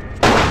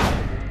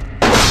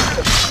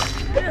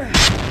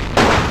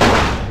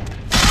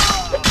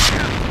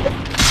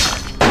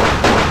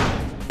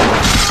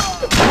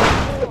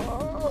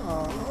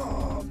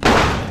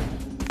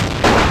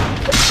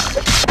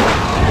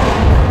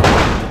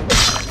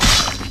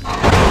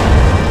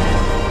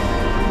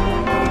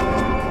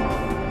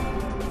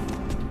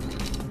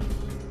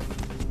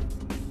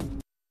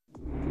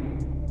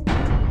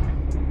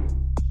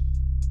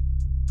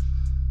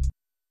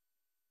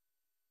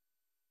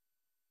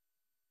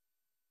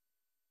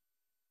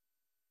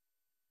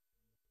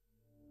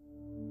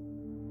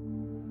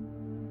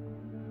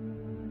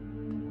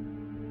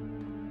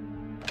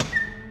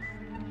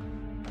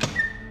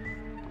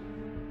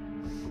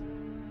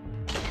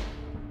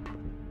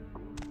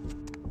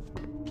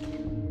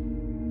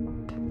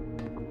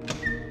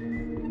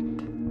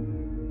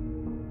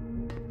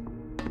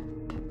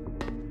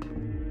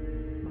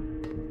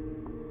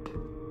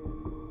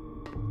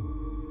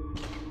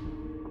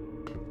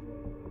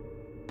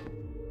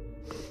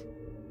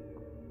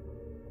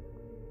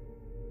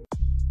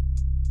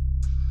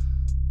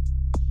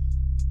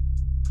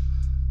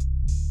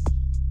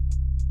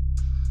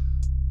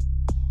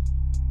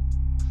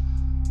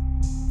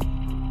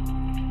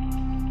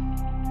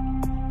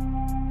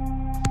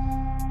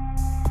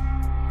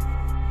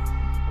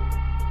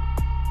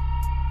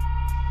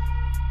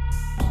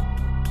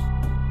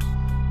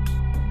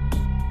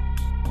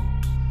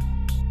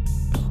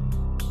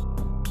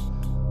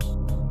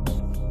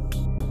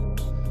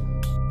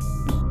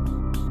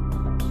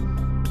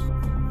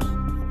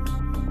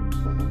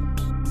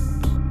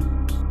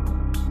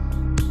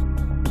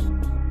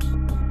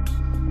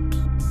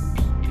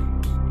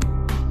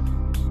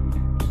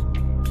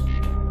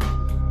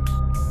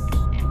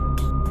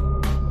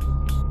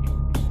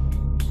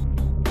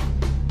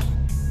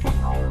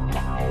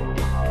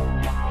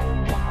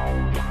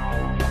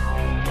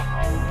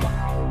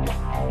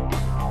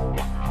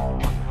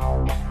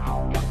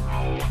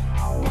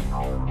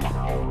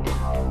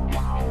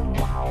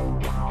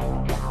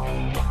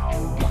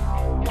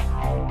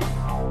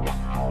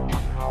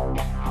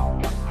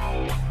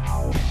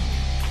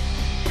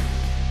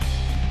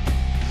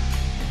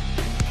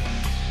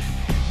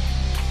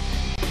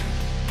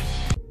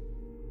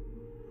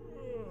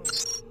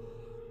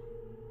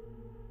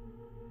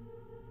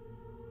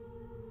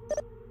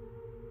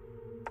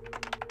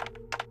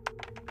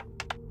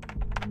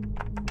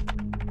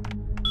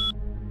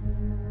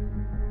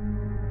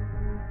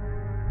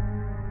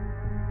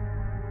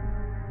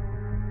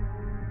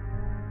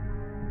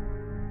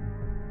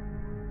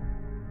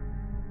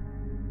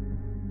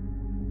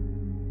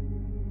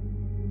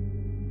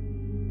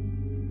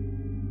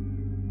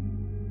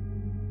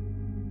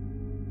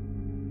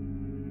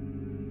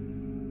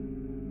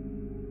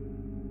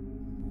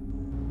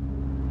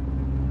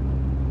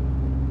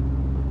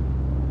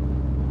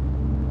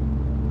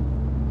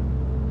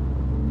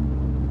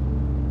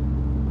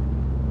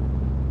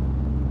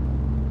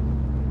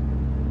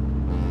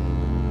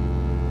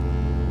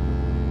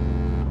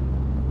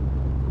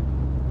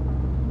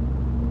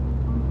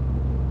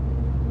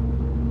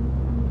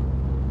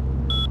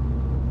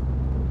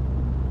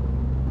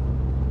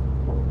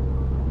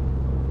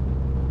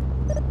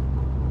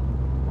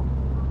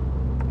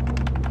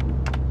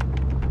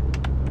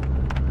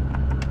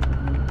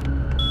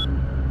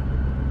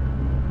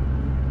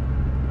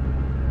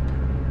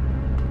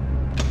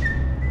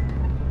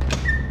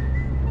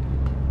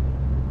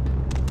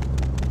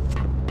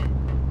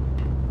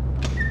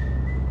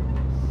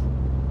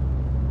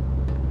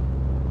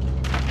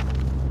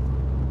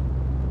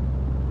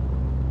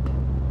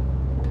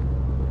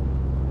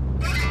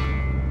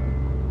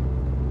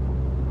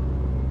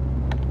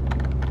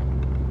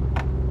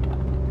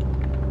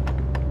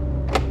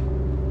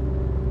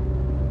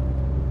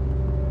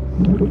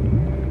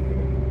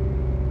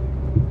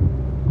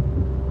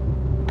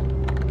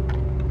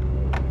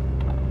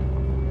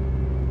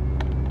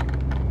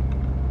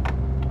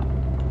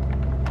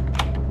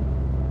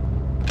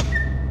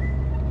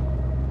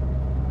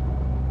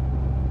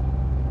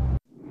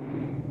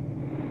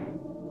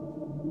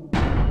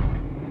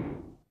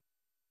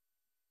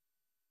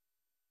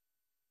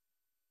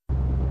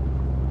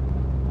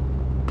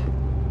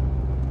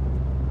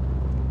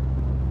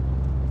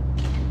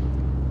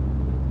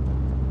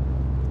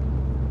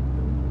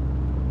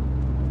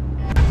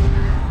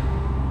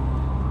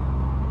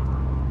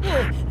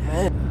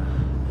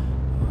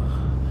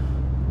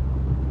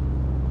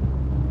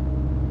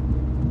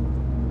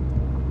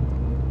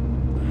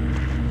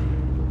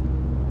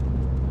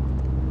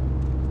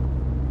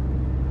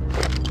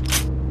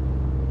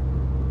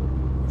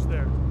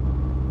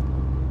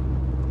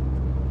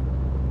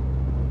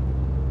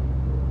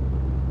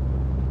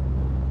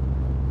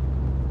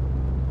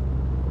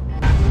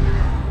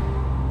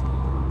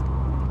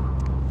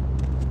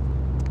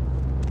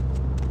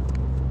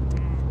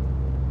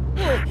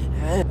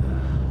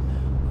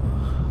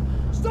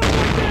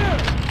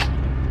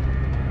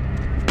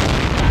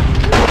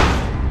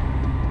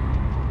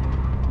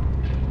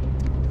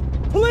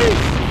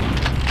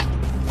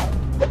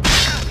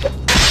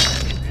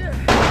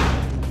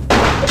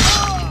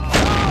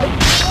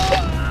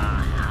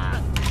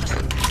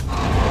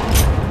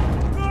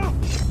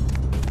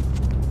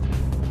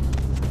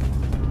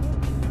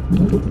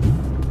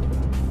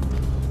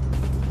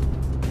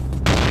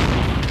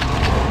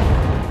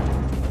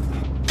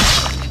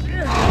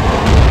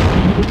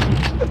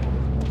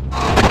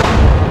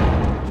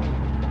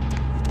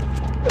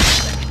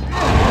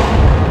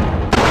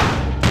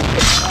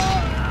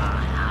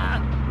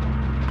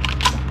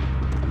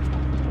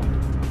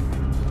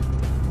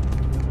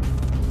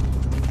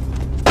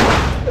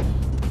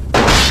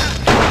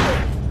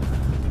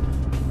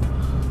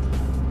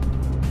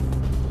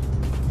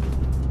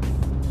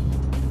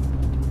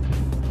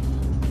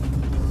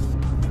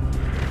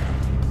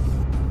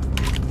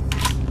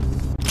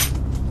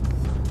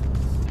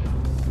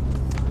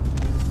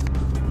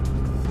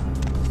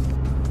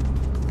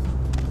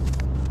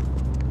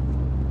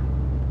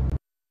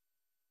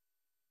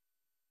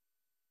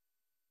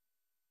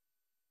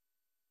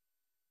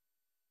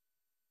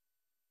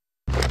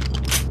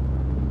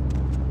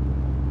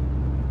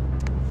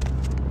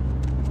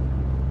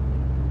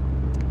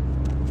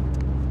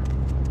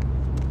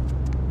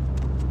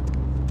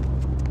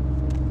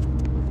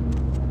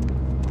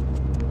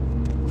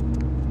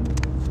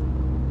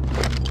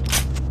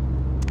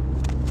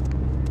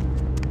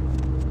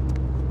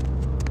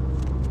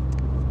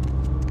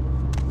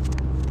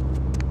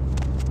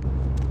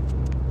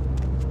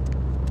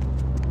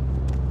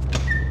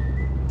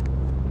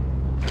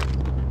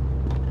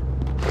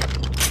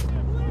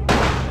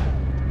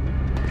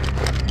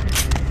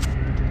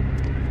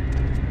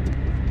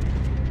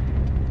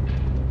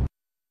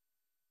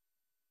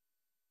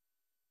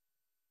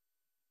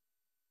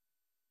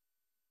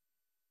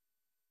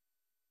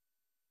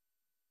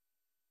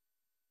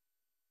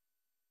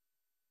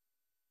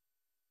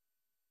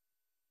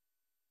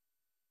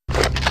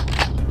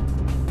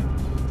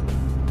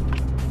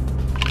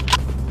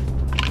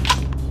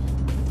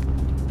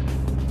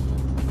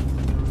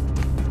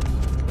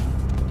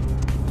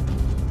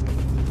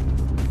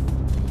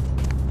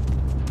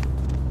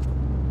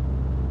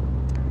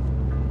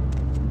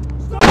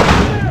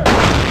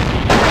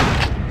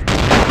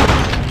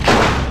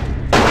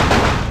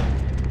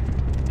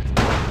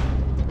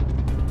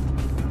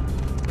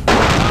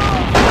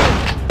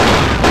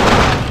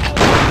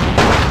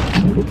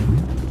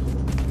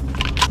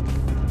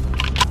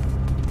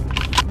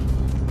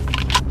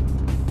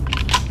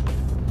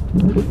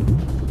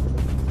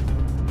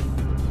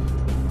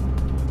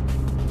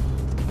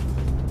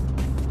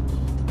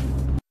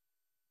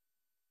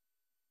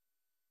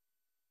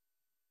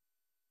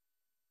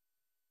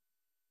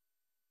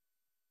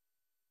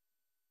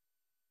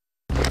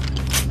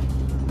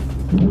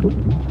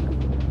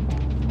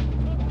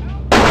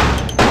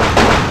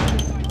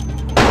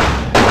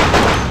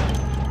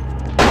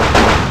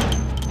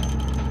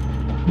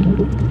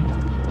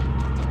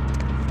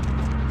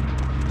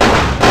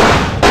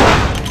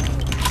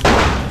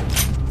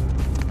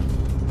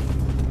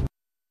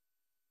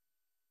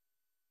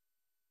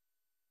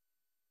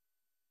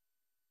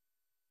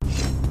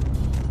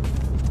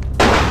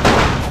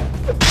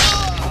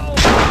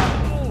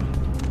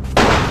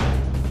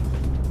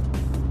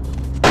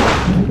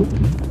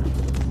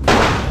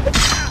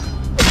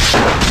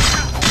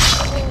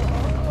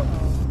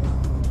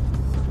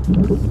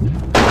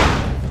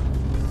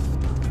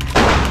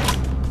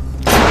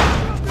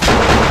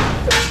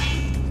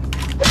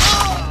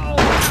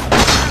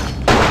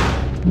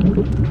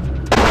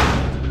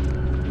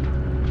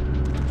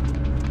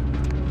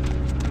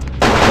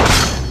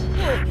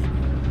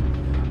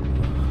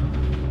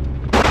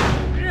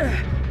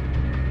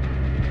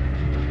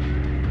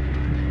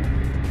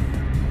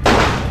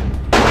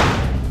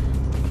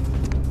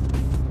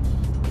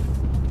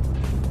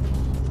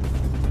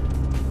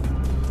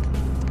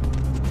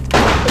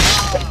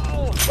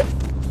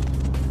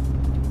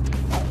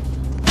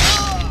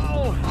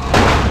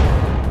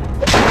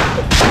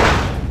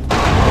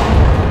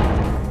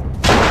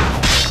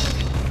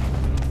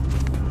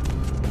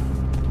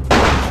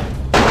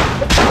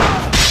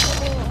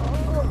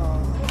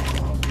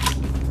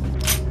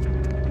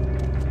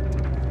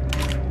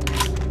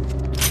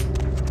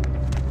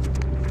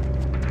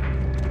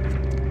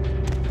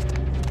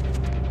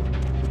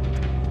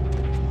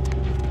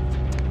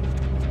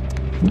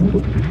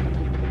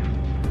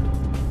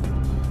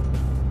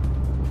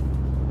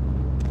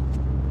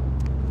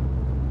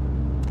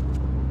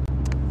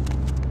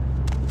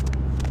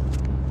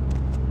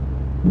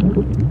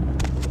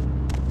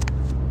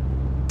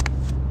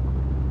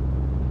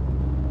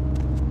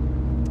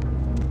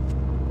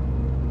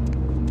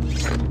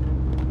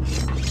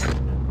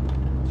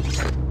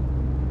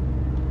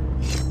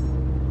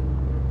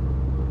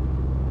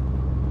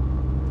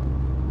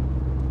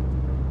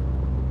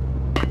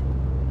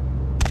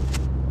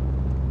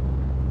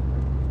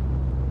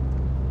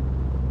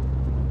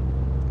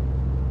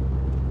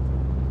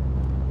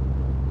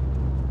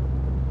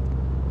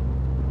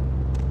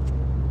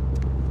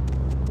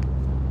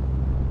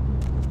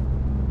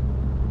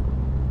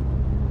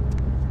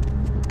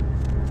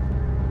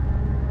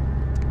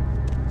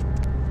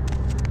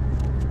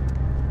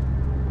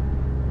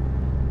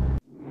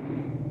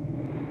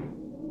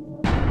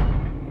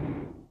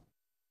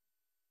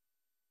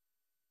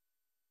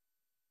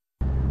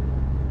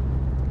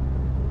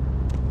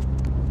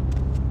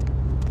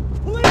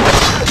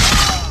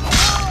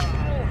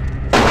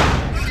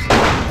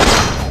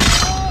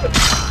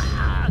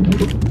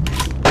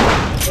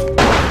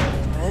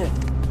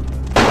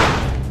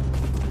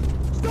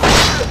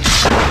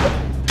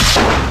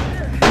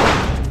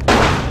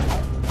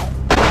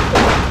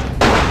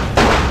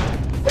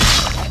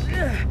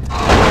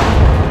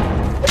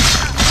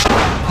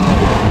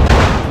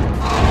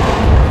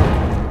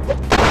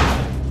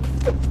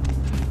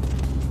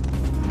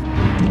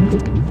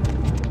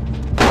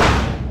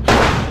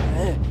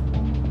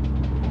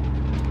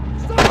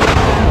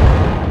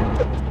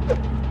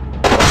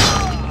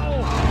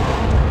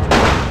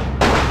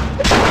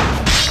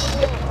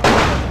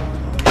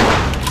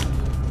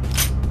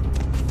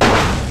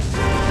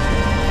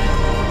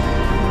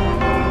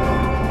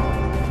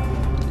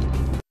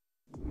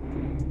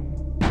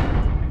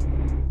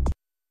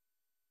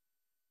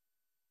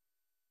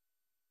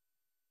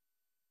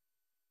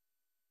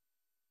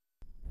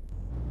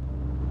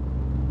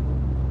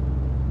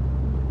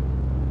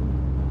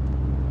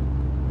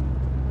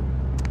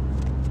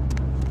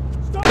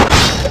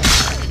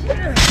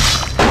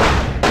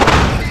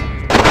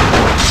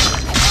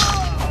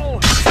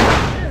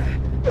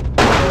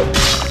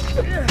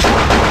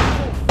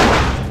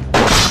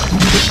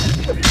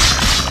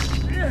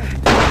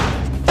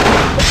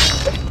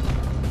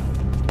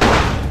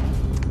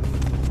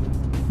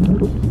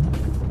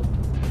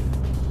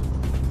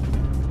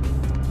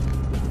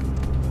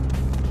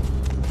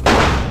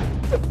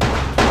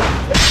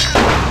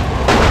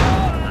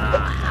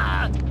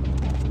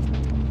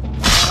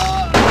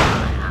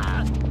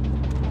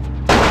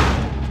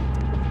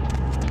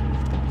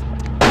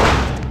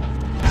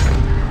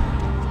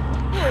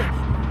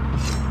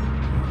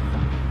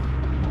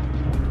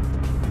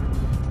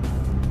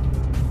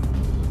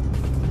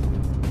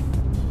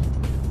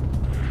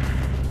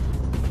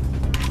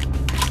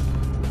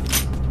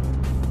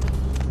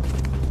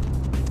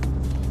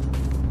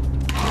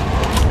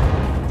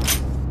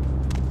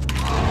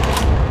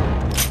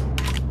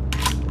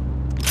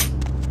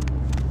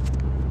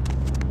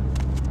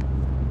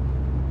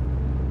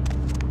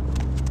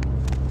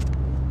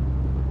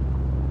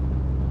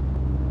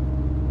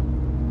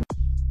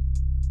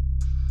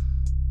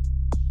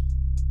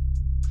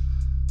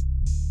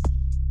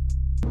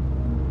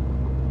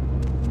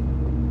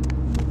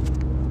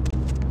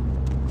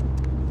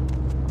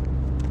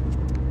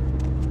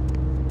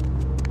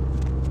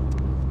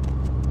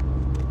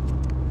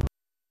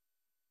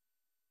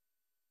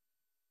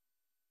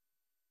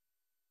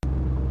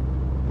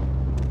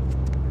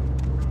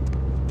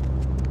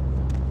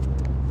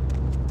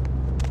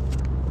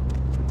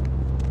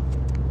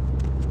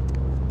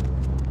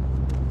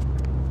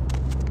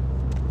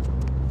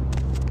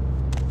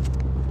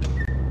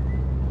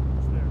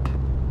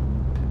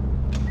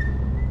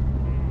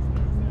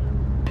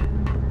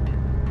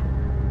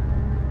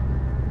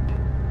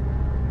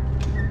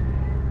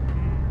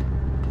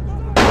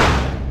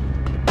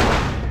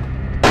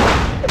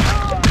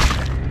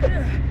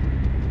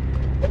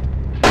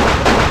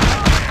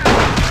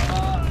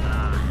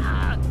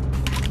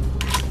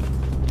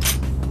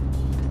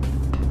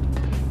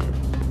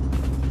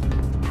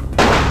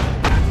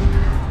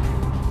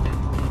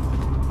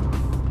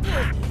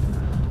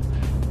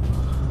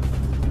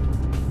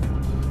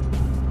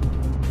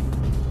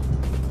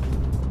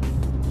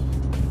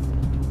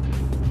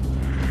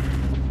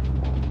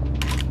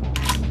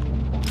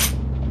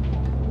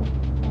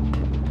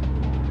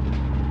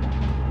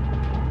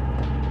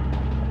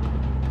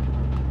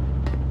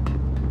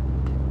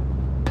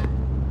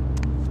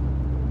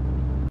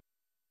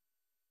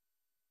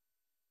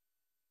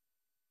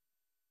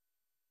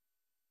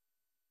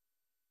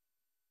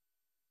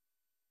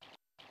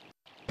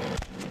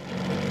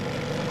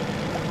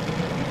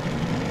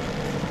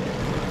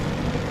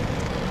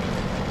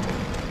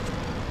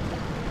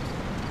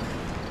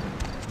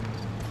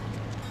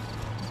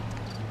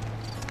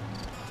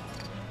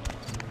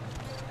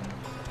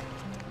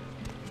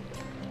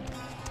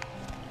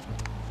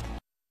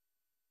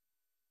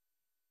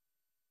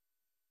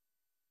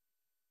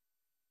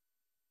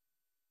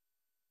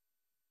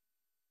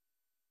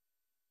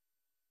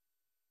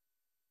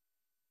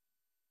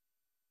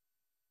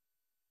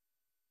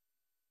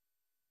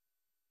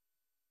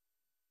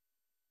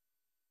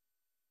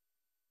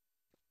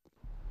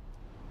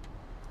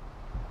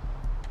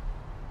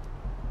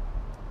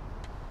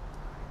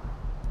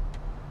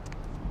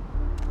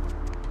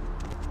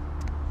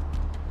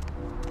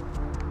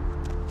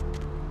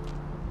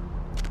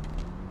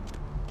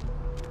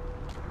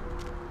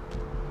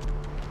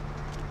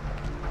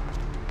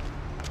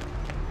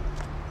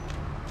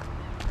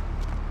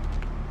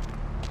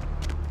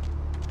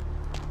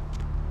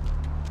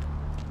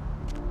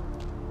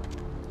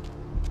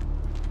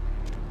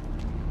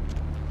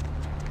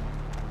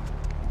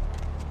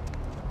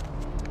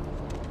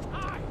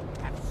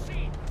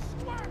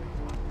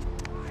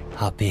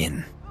 hop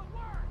in.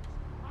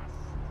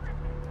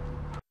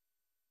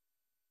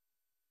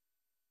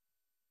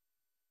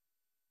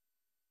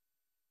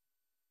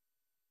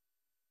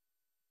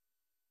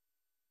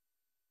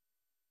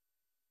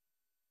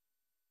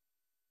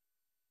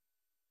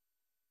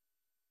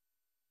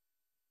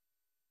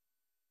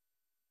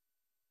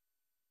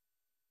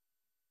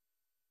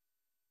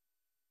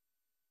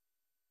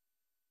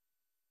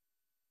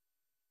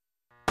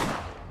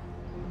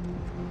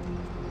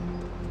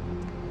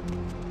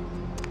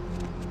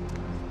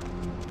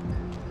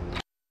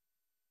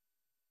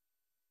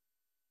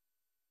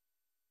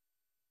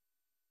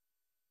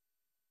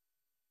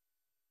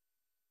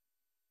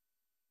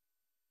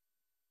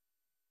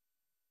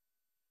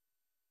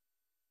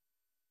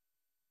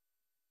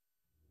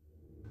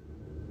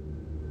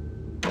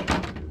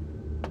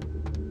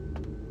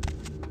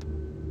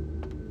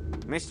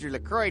 Mr.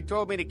 LaCroix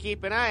told me to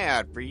keep an eye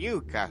out for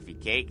you, Coffee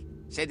Cake.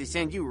 Said to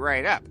send you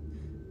right up.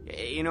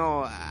 You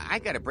know, I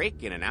got a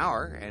break in an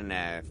hour, and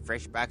a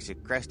fresh box of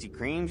Krusty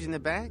Kremes in the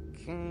back.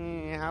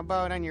 How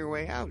about on your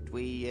way out?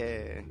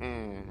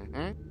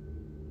 Huh?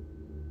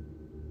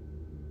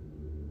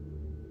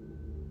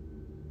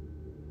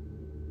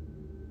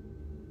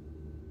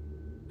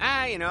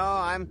 You know,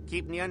 I'm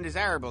keeping the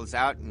undesirables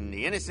out and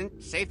the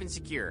innocent safe and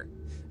secure.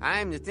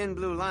 I'm the thin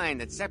blue line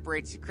that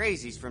separates the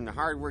crazies from the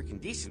hard-working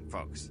decent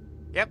folks.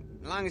 Yep,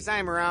 as long as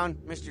I'm around,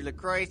 Mr.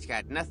 LaCroix's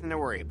got nothing to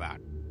worry about.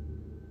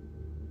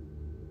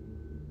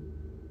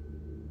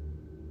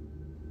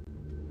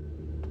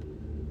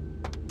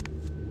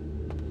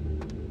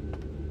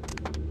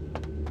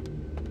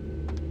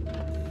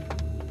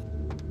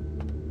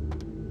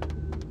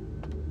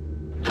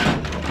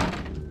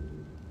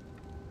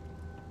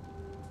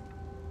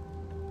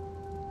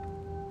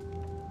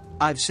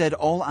 I've said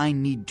all I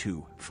need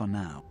to for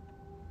now.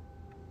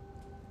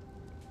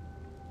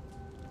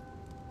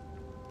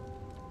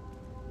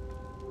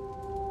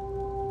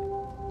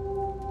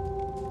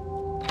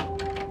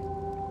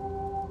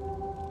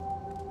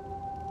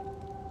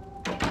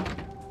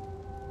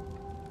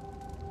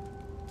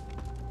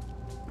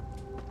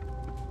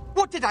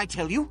 What did I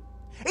tell you?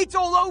 It's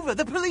all over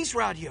the police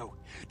radio.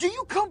 Do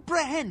you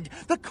comprehend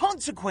the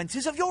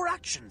consequences of your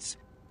actions?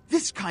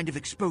 This kind of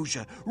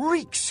exposure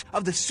reeks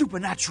of the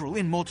supernatural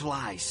in mortal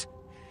eyes.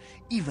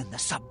 Even the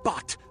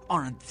Sabbat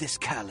aren't this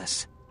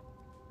careless.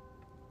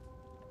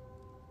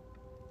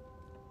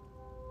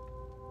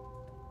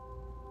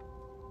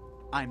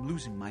 I'm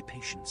losing my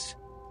patience.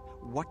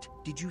 What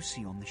did you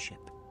see on the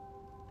ship?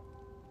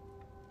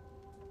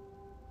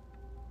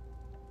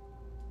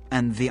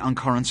 And the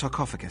Ankaran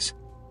sarcophagus?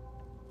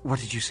 What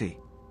did you see?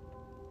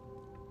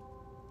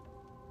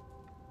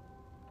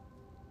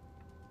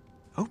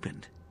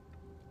 Opened?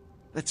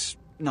 Let's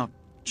not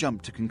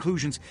jump to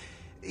conclusions.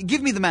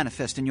 Give me the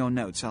manifest in your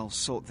notes. I'll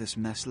sort this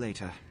mess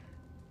later.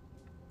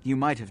 You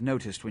might have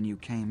noticed when you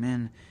came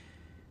in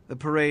the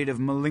parade of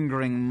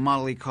malingering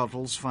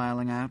mollycoddles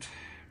filing out.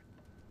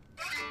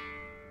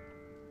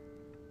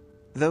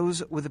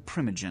 Those were the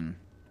Primogen,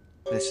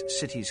 this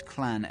city's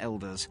clan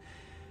elders,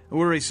 a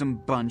worrisome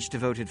bunch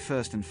devoted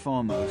first and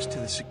foremost to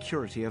the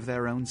security of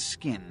their own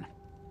skin,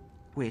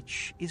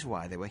 which is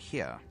why they were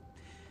here.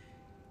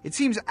 It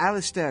seems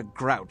Alistair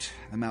Grout,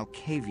 the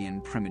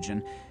Malkavian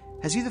Primogen,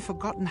 has either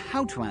forgotten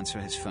how to answer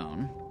his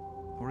phone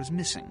or is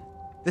missing.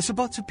 The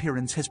Sabbat's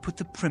appearance has put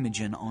the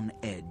Primogen on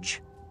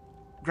edge.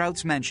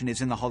 Grout's mansion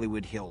is in the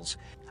Hollywood Hills.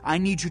 I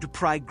need you to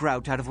pry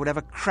Grout out of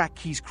whatever crack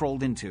he's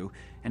crawled into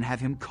and have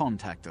him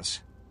contact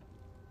us.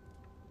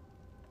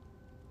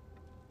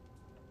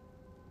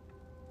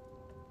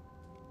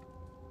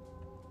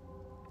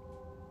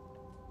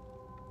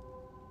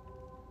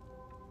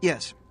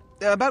 Yes,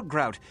 about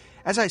Grout.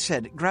 As I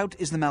said, Grout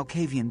is the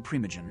Malkavian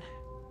Primogen.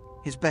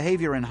 His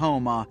behavior and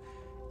home are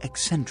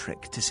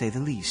eccentric, to say the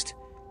least.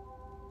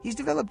 He's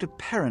developed a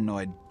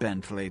paranoid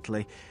bent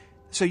lately,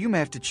 so you may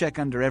have to check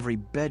under every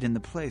bed in the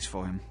place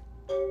for him.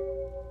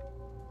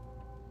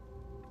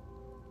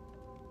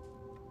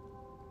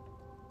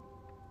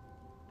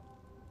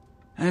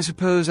 I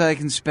suppose I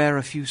can spare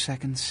a few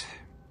seconds.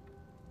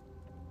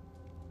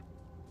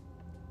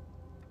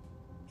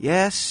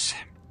 Yes?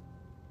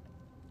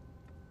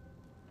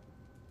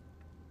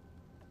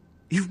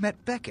 You've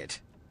met Beckett?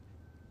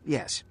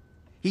 Yes.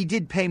 He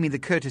did pay me the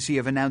courtesy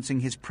of announcing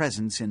his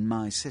presence in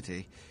my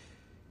city.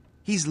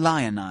 He's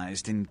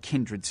lionized in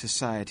kindred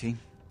society,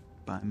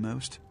 by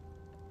most.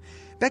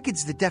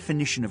 Beckett's the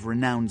definition of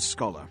renowned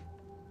scholar,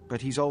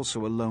 but he's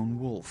also a lone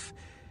wolf,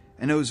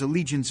 and owes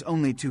allegiance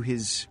only to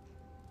his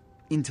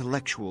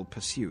intellectual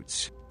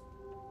pursuits.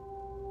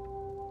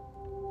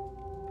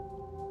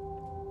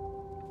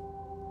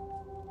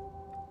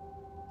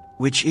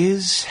 Which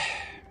is...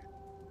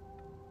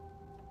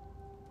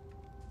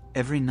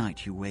 every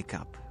night you wake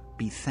up,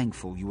 be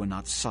thankful you were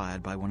not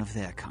sired by one of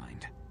their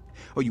kind,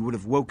 or you would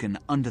have woken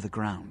under the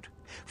ground,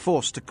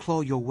 forced to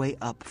claw your way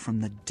up from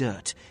the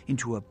dirt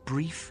into a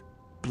brief,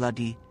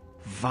 bloody,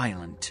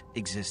 violent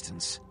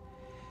existence.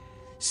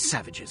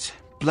 Savages,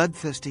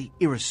 bloodthirsty,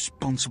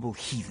 irresponsible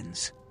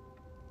heathens.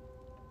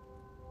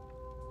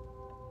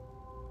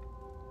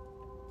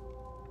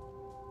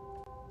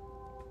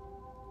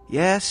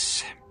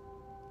 Yes?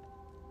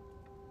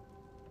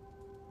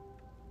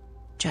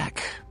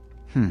 Jack.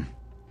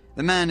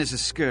 The man is a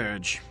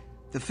scourge,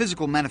 the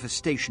physical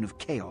manifestation of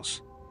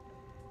chaos.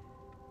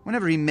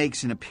 Whenever he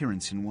makes an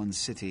appearance in one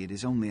city, it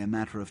is only a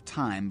matter of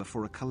time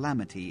before a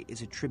calamity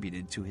is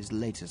attributed to his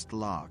latest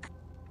lark.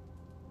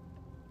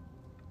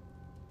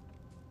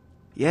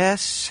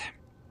 Yes?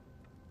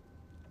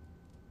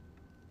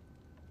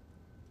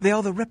 They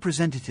are the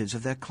representatives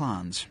of their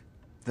clans,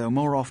 though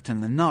more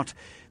often than not,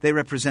 they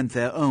represent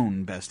their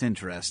own best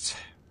interests.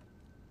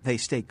 They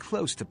stay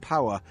close to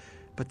power,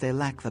 but they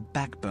lack the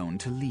backbone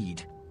to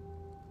lead.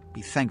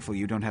 Be thankful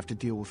you don't have to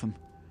deal with them,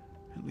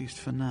 at least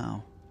for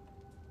now.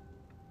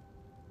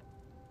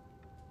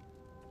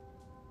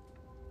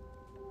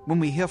 When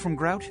we hear from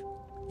Grout,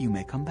 you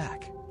may come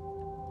back.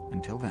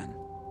 Until then.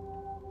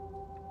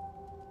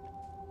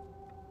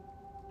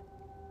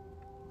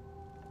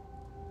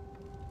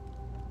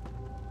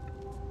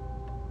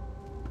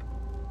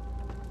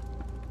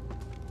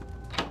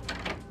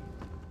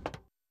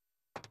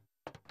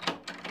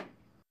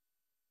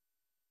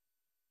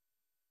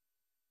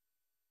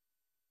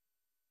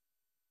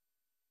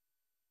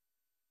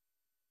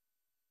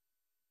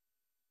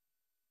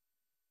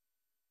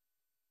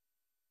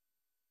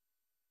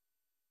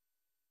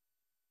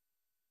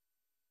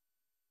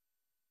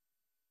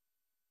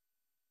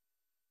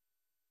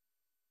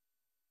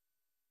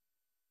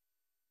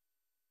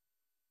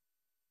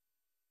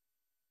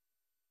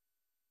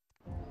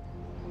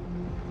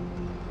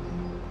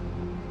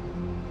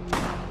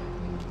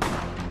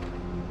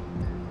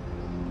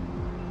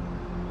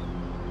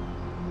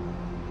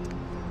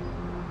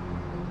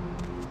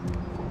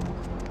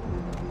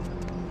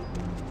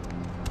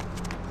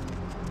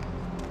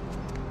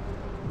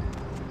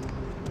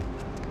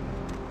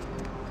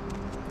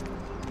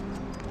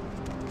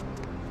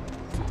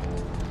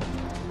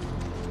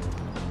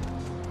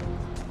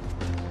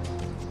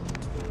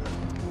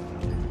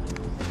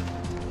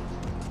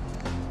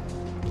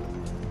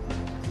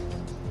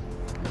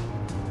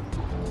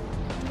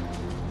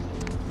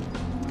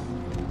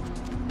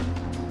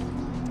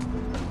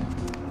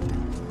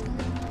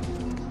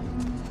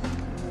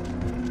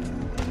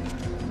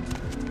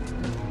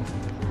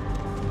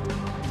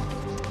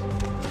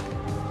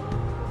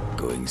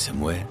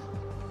 Somewhere?